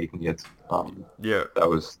sake of making it. Yeah, That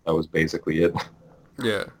was basically it.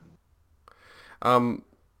 yeah. Um,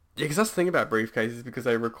 yeah, because that's the thing about briefcases because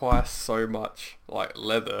they require so much like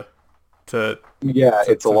leather to Yeah,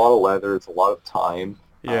 it's a to lot of leather. It's a lot of time.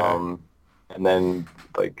 yeah, And then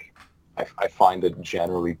like I find that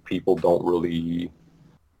generally people don't really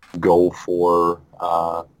go for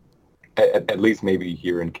at least maybe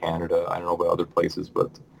here in Canada. I don't know about other places,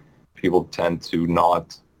 but people tend to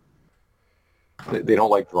not. They don't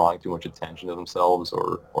like drawing too much attention to themselves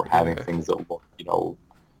or having yeah, things that look,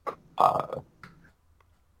 uh,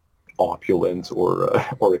 opulent or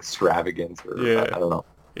extravagant or yeah, I don't know.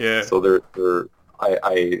 yeah, So they're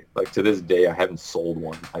I like to this day I haven't sold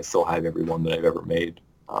one. I still have every one that I've ever made.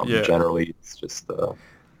 yeah. Generally, it's just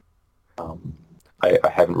um, I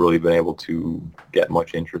haven't really been able to get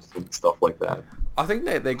much interest in stuff like that. I think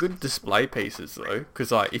they're good display pieces though,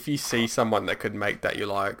 because like if you see someone that could make that, you're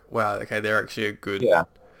like, wow, okay, they're actually a good. Yeah.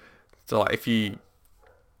 So like if you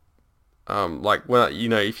like when you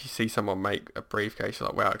know if you see someone make a briefcase, you're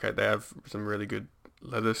like, wow, okay, they have some really good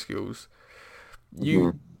leather skills. You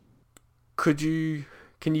hmm could you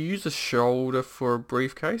can you use a shoulder for a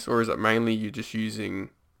briefcase, or is it mainly you just using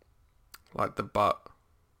like the butt?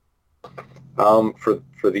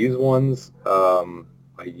 for these ones,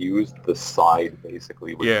 I used the side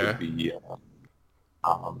basically, which would Yeah, be I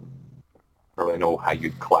don't really know how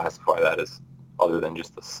you'd classify that as other than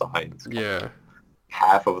just the side. It's kind of yeah, like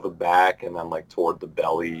half of the back and then like toward the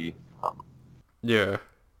belly. yeah.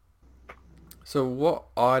 So what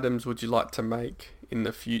items would you like to make in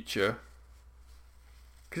the future?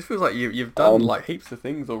 Because it feels like you've done Um, like heaps of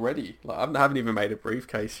things already. Like I haven't even made a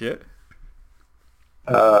briefcase yet.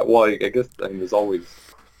 well, I guess I mean, there's always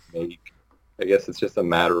make. I guess it's just a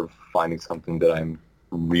matter of finding something that I'm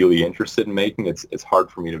really interested in making. It's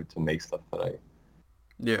hard for me to make stuff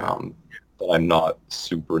Yeah, um, that I'm not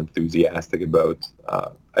super enthusiastic about.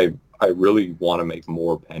 I really want to make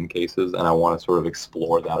more pen cases, and I want to sort of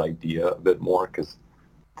explore that idea a bit more because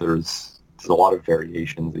there's a lot of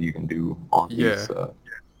variations that you can do on yeah.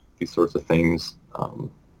 these sorts of things.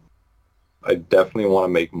 I definitely want to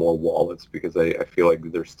make more wallets because I feel like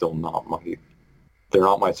they're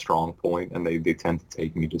not my strong point, and they tend to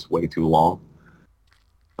take me just way too long.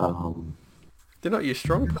 Um, They're not your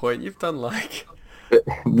strong point. You've done like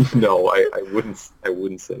no, I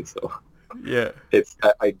wouldn't say so. yeah,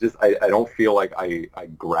 I don't feel like I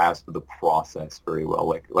grasp the process very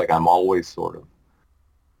well. Like I'm always sort of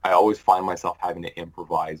I always find myself having to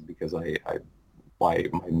improvise because my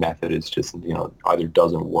method is just either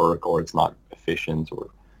doesn't work or it's not efficient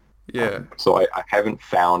or yeah. so I haven't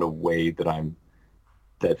found a way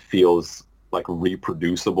that feels like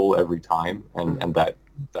reproducible every time and that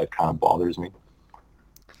kind of bothers me.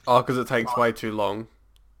 Oh, because it takes way too long.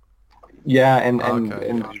 Yeah, and and Okay,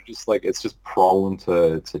 and yeah, you're just like it's just prone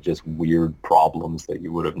to just weird problems that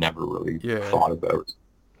you would have never really yeah, thought about.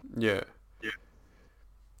 yeah.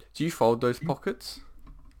 Do you fold those pockets?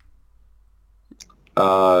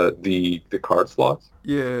 The card slots?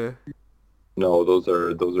 Yeah. No, those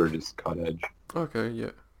are just cut edge. Okay,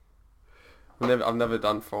 yeah. I've never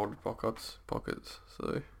done folded pockets.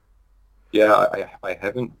 So Yeah, I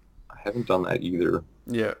haven't done that either.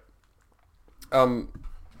 yeah. Um,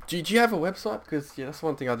 do you have a website? Because yeah, that's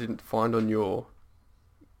one thing I didn't find on your.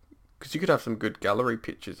 Because you could have some good gallery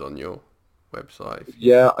pictures on your website.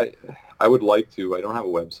 Yeah, I would like to. I don't have a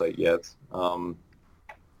website yet.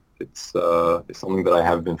 It's something that I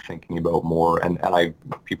have been thinking about more, and I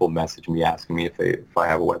people message me asking me if I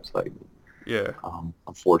have a website. Yeah,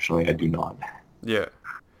 Unfortunately, I do not. yeah.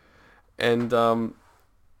 And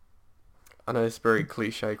I know it's a very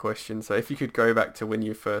cliche question. So if you could go back to when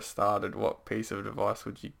you first started, what piece of advice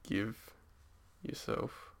would you give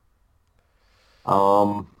yourself?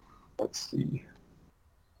 Um, let's see.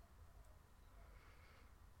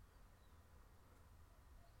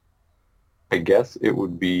 I guess it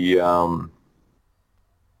would be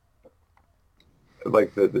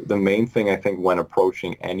like the main thing I think when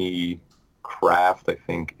approaching any craft, I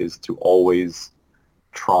think, is to always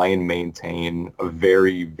try and maintain a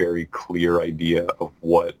very, very clear idea of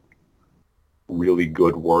what really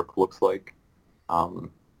good work looks like.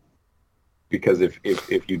 Um, because if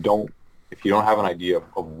you don't have an idea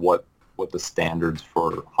of what the standards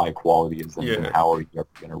for high quality is, then Yeah, how are you ever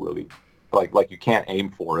going to really like you can't aim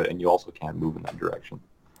for it and you also can't move in that direction.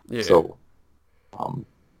 yeah, So um,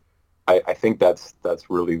 I think that's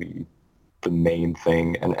really the main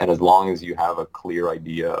thing. And as long as you have a clear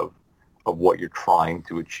idea of what you're trying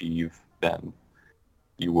to achieve, then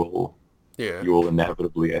you will Yeah. you will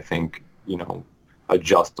inevitably, I think,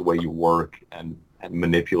 adjust the way you work and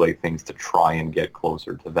manipulate things to try and get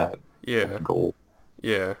closer to Yeah. that goal.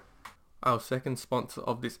 Yeah. Our second sponsor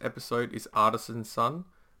of this episode is Artisan Sun.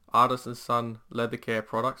 Artisan Sun leather care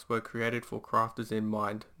products were created for crafters in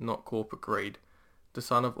mind, not corporate greed. The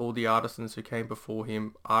son of all the artisans who came before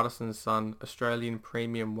him, Artisan Sun, Australian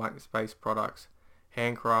premium wax-based products,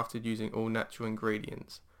 handcrafted using all natural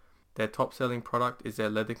ingredients. Their top-selling product is their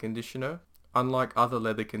leather conditioner. Unlike other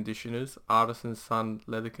leather conditioners, Artisan Sun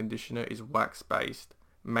leather conditioner is wax-based,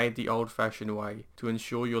 made the old-fashioned way, to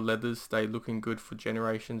ensure your leathers stay looking good for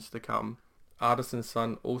generations to come. Artisan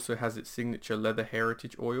Sun also has its signature leather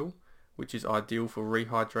heritage oil, which is ideal for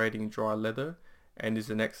rehydrating dry leather and is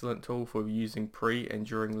an excellent tool for using pre and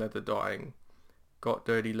during leather dyeing. Got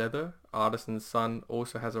dirty leather? Artisan Sun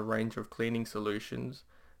also has a range of cleaning solutions,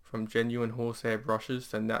 from genuine horsehair brushes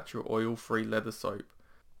to natural oil-free leather soap.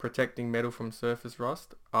 Protecting metal from surface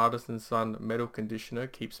rust, Artisan Sun Metal Conditioner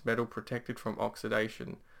keeps metal protected from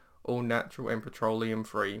oxidation, all natural and petroleum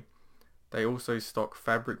free. They also stock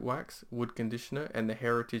fabric wax, wood conditioner and the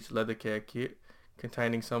Heritage Leather Care Kit,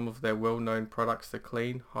 containing some of their well-known products to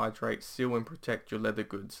clean, hydrate, seal and protect your leather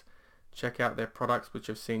goods. Check out their products which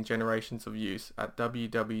have seen generations of use at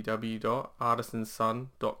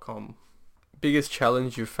www.artisansun.com. Biggest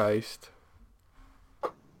challenge you faced?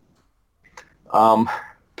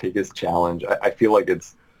 Biggest challenge. I feel like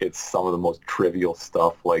it's some of the most trivial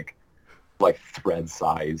stuff, like thread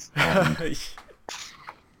size.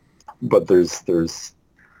 But there's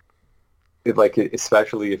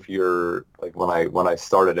especially if you're like when I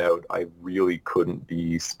started out, I really couldn't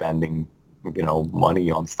be spending money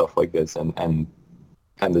on stuff like this, and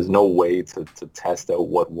there's no way to test out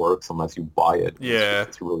what works unless you buy it. Yeah,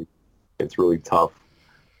 it's really tough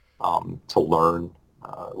to learn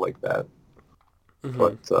like that. mm-hmm.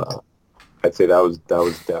 But I'd say that was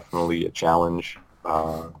definitely a challenge.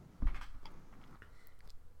 I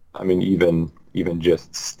mean, even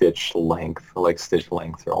just stitch lengths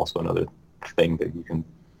are also another thing that you can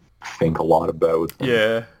think a lot about.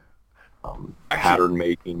 Yeah. Pattern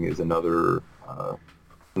making is another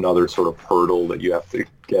sort of hurdle that you have to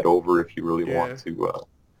get over if you really want to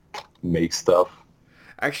make stuff.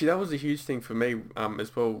 Actually, that was a huge thing for me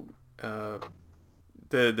as well.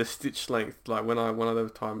 The stitch length, like when I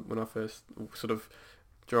first sort of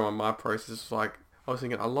during my process, like I was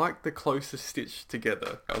thinking, I like the closest stitch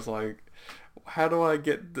together. I was like, how do I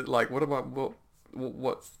get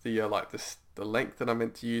what's the the length that I'm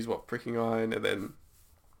meant to use, what pricking iron, and then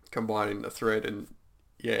combining the thread, and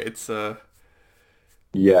it's and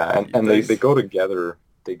they go together.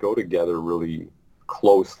 They go together really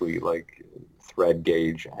closely, like thread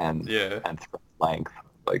gauge and thread length,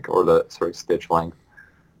 stitch length.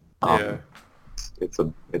 It's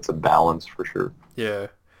a balance for sure. Yeah.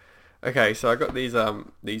 Okay, so I got these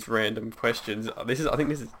random questions. I think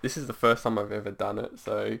this is the first time I've ever done it.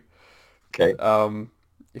 So, okay.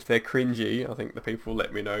 If they're cringy, I think the people will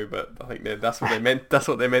let me know. But I think that's what they meant. That's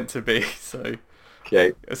what they're meant to be. So,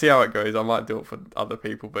 okay. Let's see how it goes. I might do it for other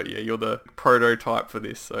people, but yeah, you're the prototype for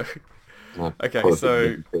this. So, okay.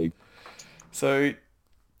 So,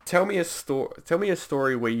 tell me a story. Tell me a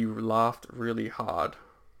story where you laughed really hard.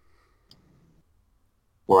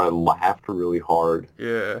 Where I laughed really hard.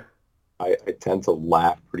 Yeah. I tend to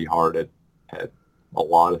laugh pretty hard at a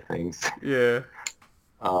lot of things. Yeah.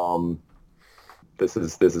 This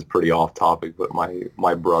is pretty off topic, but my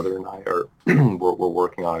brother and I are we're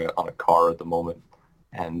working on a car at the moment,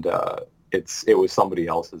 and it was somebody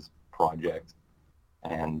else's project,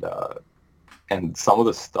 and some of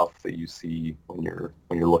the stuff that you see when you're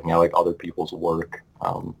looking at like other people's work,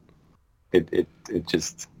 it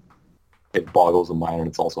boggles the mind, and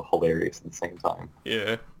it's also hilarious at the same time.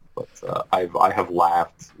 Yeah. But I have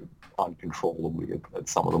laughed uncontrollably at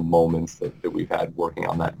some of the moments that we've had working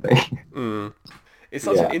on that thing. It's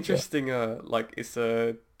such an interesting, it's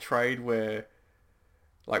a trade where,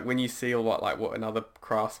 like, when you see what another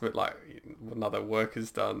craftsman, like, another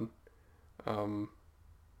worker's done, you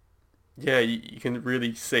can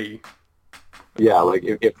really see. Yeah, like,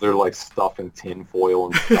 if they're, like, stuffing tin foil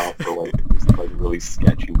and stuff, or, like, just, like, really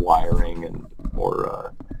sketchy wiring,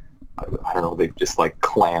 or I don't know, they've just, like,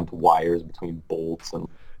 clamped wires between bolts and...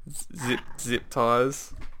 Zip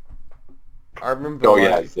ties. I remember...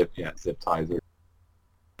 Oh, zip ties are...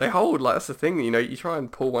 They hold, like, that's the thing, you try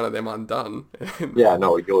and pull one of them undone. Yeah,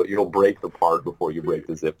 no, you'll break the part before you break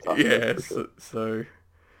the zip tie. Yeah, so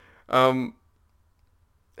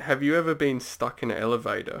have you ever been stuck in an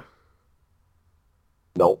elevator?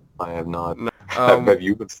 I have not. No, Have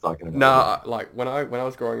you been stuck in an elevator? nah, like when I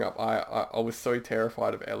was growing up, I was so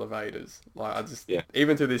terrified of elevators. Like I just Yeah.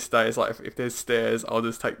 even to this day, it's like if there's stairs, I'll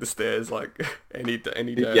just take the stairs like any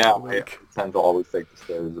day of Yeah, the I week. tend to always take the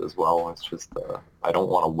stairs as well. It's just I don't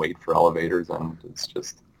want to wait for elevators, and it's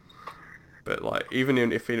just But like even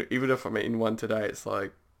if I'm in one today, it's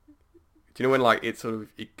like do you know when like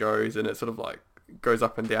it goes and it sort of like goes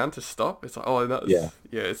up and down to stop? It's like oh yeah. that's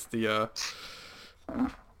yeah, it's the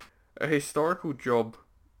a historical job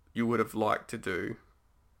you would have liked to do,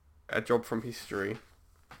 a job from history.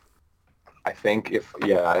 I think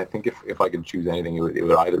if I could choose anything, it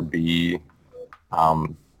would either be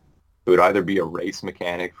um it would either be a race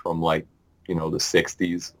mechanic from like the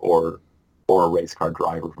 60s or a race car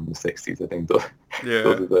driver from the 60s. I think those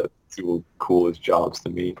Yeah, are the two coolest jobs to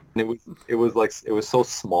me. And it was so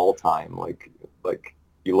small time. Like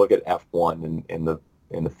you look at F1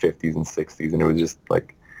 in the 50s and 60s, and it was just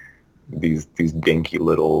like these dinky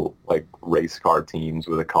little like race car teams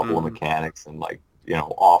with a couple of mm, mechanics, and like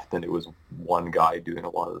often it was one guy doing a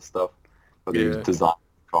lot of the stuff, whether he was yeah. designing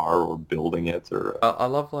the car or building it or I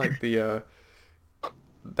love like the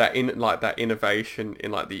that innovation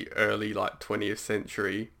in like the early like 20th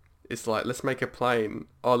century. It's like let's make a plane.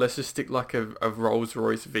 Oh, let's just stick like a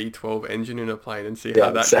Rolls-Royce V12 engine in a plane and see how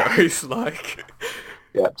yeah, that exactly. goes. Like,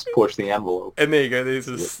 Yeah, just push the envelope. and there you go. There's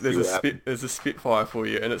See what happens. there's a Spitfire for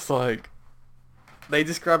you, and it's like they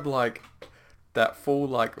just grab like that full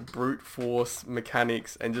like brute force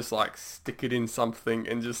mechanics and just like stick it in something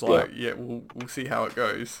and just Yeah, like yeah, we'll see how it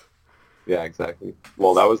goes. yeah, exactly.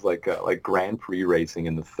 Well, It's that was like Grand Prix racing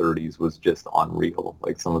in the 30s was just unreal.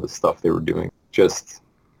 Like some of the stuff they were doing, just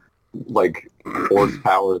like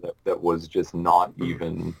horsepower that was just not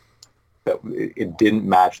even that it didn't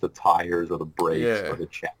match the tires or the brakes yeah, or the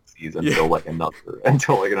chassis yeah, until like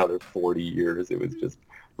another 40 years. It was just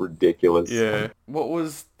ridiculous. yeah. What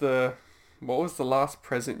was the last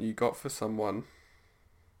present you got for someone?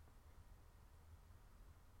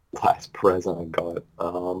 Last present I got.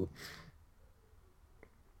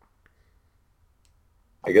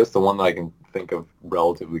 I guess the one that I can think of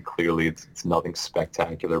relatively clearly, it's nothing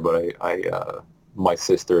spectacular, but my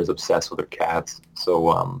sister is obsessed with her cats,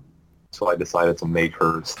 so I decided to make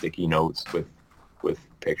her sticky notes with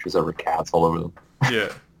pictures of her cats all over them.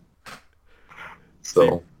 Yeah. So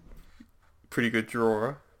you So, pretty good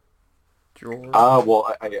drawer.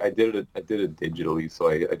 well, I did it digitally, so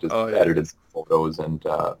I just Oh yeah, edited some photos and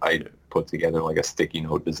I yeah. put together like a sticky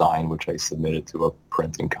note design, which I submitted to a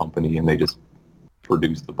printing company, and they just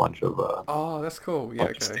produced Oh, that's cool. Yeah,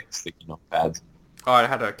 bunch of okay. sticky note pads. Oh, it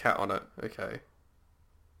had a cat on it. Okay.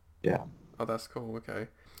 Yeah. Oh, that's cool. Okay.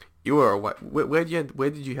 You were away. Where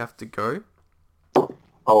did you have to go?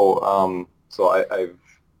 Oh, so I've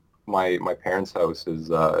my parents' house is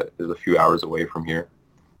a few hours away from here,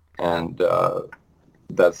 and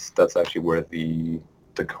that's actually where the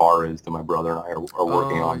car is that my brother and I are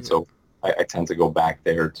working Oh on. yeah. So I tend to go back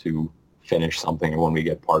there to finish something, and when we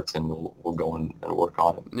get parts in, we'll go and work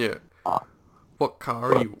on it. Yeah. Uh, What car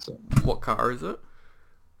are but you? What car is it?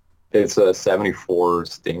 it's a '74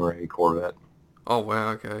 Stingray Corvette. Oh wow.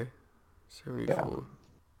 Okay. Yeah, 74.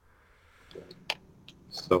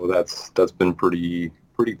 so that's been pretty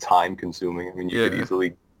time consuming. I mean, Yeah.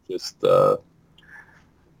 just uh,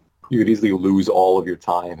 you could easily lose all of your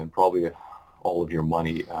time and probably all of your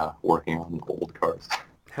money working on old cars.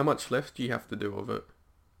 How much left do you have to do of it?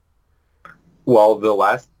 Well, the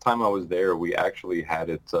last time I was there, we actually had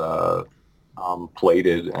it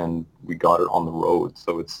plated and we got it on the road,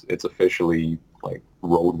 so it's officially like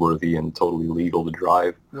roadworthy and totally legal to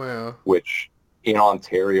drive. Wow. Which in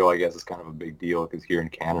Ontario, I guess, is kind of a big deal because here in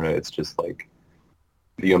Canada, it's just like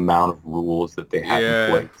the amount of rules that they have in Yeah.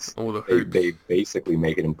 place. All the They hoops. basically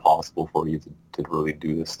make it impossible for you to really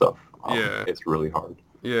do this stuff. Yeah. It's really hard.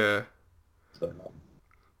 Yeah. So,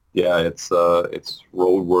 yeah, it's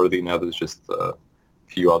roadworthy now. There's just a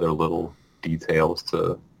few other little details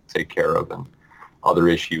to take care of and other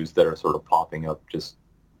issues that are sort of popping up just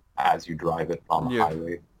as you drive it on the Yeah.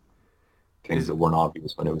 highway. Things Is that weren't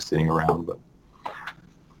obvious when it was sitting around, but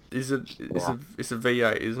is it? It's yeah. a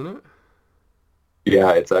V8, isn't it?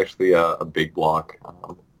 Yeah, it's actually a big block,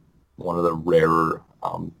 one of the rarer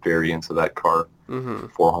variants of that car, Mm-hmm.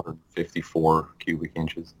 454 cubic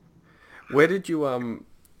inches. Where did you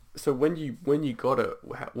So when you got it,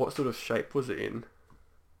 what sort of shape was it in?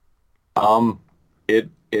 Um, it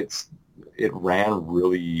it's it ran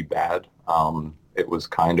really bad. It was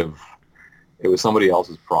it was somebody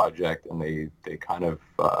else's project, and they kind of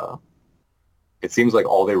it seems like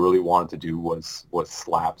all they really wanted to do was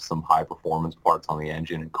slap some high performance parts on the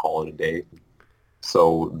engine and call it a day.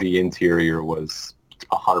 So the interior was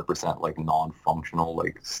 100% like non-functional,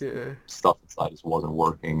 like Yeah. stuff inside just wasn't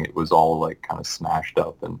working. It was all like kind of smashed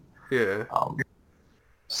up, and Yeah. um,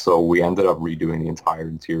 so we ended up redoing the entire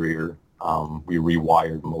interior. We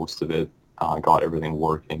rewired most of it, got everything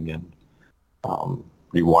working, and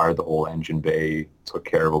rewired the whole engine bay, took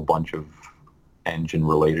care of a bunch of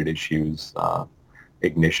engine-related issues,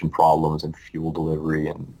 ignition problems and fuel delivery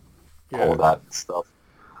and all Yeah. of that stuff.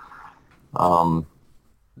 Um,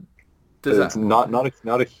 Does it's that?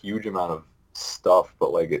 not a huge amount of stuff,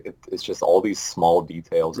 but like it's just all these small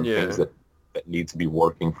details and things Yeah. that need to be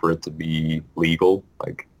working for it to be legal.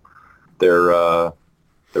 Like they're uh,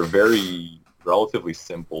 they're very relatively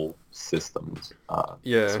simple systems,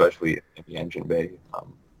 Yeah. especially in the engine bay.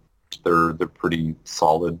 They're pretty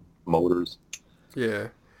solid motors. Yeah.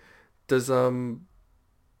 Does does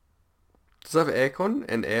it have aircon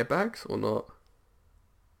and airbags or not?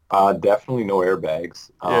 Definitely no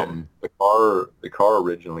airbags. Yeah. The car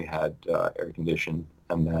originally had air conditioning,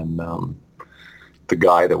 and then the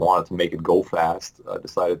guy that wanted to make it go fast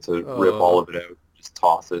decided to rip all Oh. of it out, just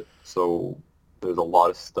toss it. So there's a lot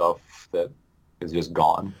of stuff that is just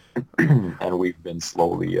gone, and we've been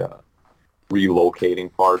slowly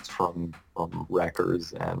relocating parts from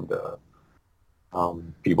wreckers and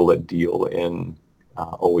people that deal in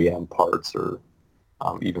OEM parts or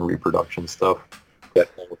even reproduction stuff. Get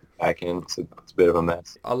all of it back in. It's a bit of a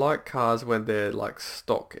mess. I like cars when they're like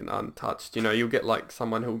stock and untouched. You know, you'll get like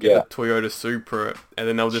someone who'll get a Yeah, Toyota Supra and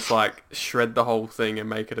then they'll just like shred the whole thing and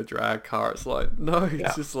make it a drag car. It's like, no, it's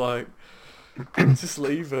yeah. just like, just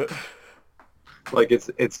leave it. Like it's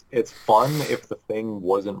fun if the thing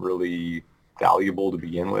wasn't really valuable to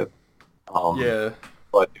begin with. Um, Yeah.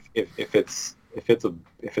 but if it's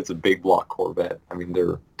a big block Corvette, I mean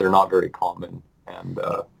they're not very common, and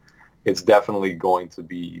it's definitely going to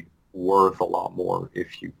be worth a lot more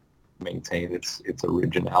if you maintain its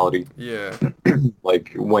originality. Yeah.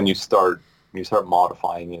 Like when you start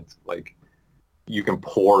modifying it, like you can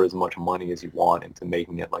pour as much money as you want into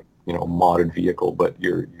making it like a modded vehicle, but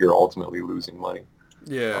you're ultimately losing money,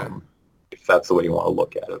 Yeah. um, if that's the way you want to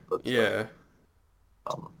look at it. But Yeah.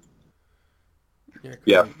 um, Yeah,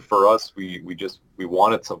 yeah, cool. for us, we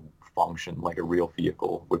want it to function like a real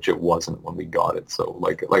vehicle, which it wasn't when we got it. So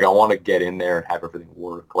like I want to get in there and have everything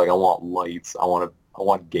work. Like I want lights. I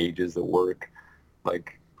want gauges that work.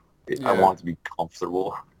 Like I Yeah. want it to be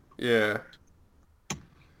comfortable. Yeah.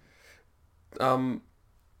 Um,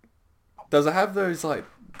 does it have those like,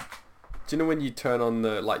 do you know when you turn on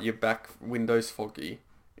the, like your back window's foggy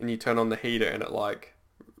and you turn on the heater and it like,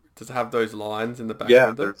 does it have those lines in the back Yeah,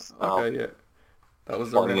 window? there's Okay, yeah. That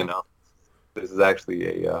was funny around. enough, this is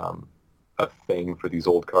actually a thing for these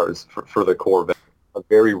old cars for the Corvette. A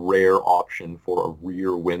very rare option for a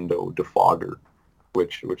rear window defogger,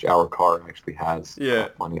 which our car actually has. Yeah,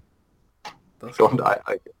 Funny. that's Don't cool.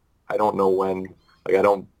 I don't know when. Like I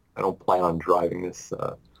don't plan on driving this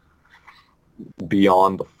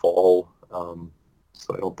beyond the fall.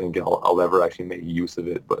 So I don't think I'll ever actually make use of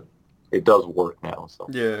it, but it does work now. So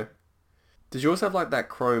Yeah. Did you also have like that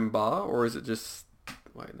chrome bar or is it just,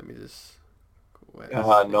 wait, let me just, where's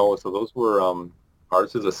no, so those were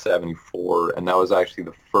ours is a 74, and that was actually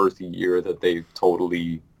the first year that they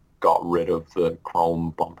totally got rid of the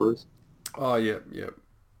chrome bumpers. Oh, yeah, yeah,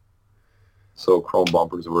 So chrome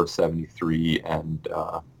bumpers were 73, and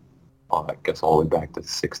I guess all the way back to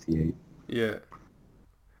 68. yeah.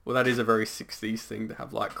 Well, that is a very 60s thing to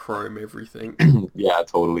have like chrome everything. Yeah,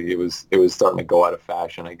 totally. It was starting to go out of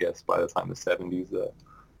fashion, I guess, by the time the 70s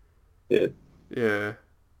hit. Yeah,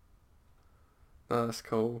 no, that's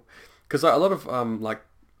cool. Because like, a lot of like,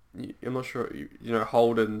 I'm not sure, you know,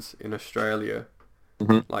 Holdens in Australia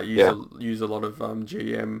Hmm. like Yeah, use a lot of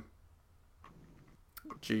GM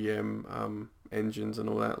engines and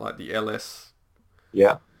all that, like the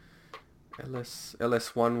yeah,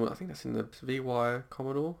 LS1. I think that's in the VY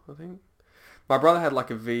Commodore. I think my brother had like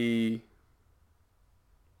a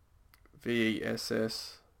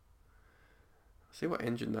VESS. See what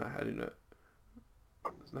engine that had in it.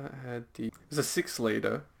 That had the. It's a 6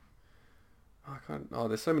 liter. I can't. Oh,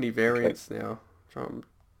 there's so many okay. variants now. From.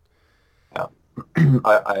 Yeah.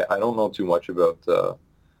 I don't know too much about the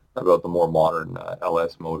more modern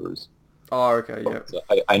LS motors, Oh, okay. but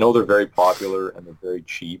Yeah. I know they're very popular and they're very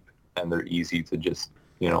cheap and they're easy to just,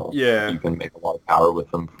 Yeah. you can make a lot of power with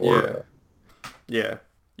them Yeah. for, Yeah.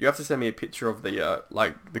 You have to send me a picture of the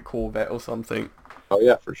like the Corvette or something. oh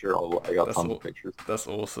yeah, for sure. I got That's tons of all. pictures. That's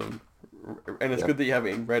awesome. And it's Yeah. good that you have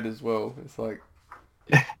it in red as well. It's like,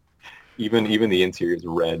 Even the interior is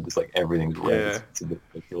red. It's like everything's red. yeah. It's a bit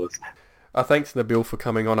ridiculous. Thanks Nabil for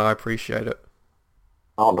coming on. I appreciate it.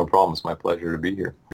 Oh, no problem. It's my pleasure to be here.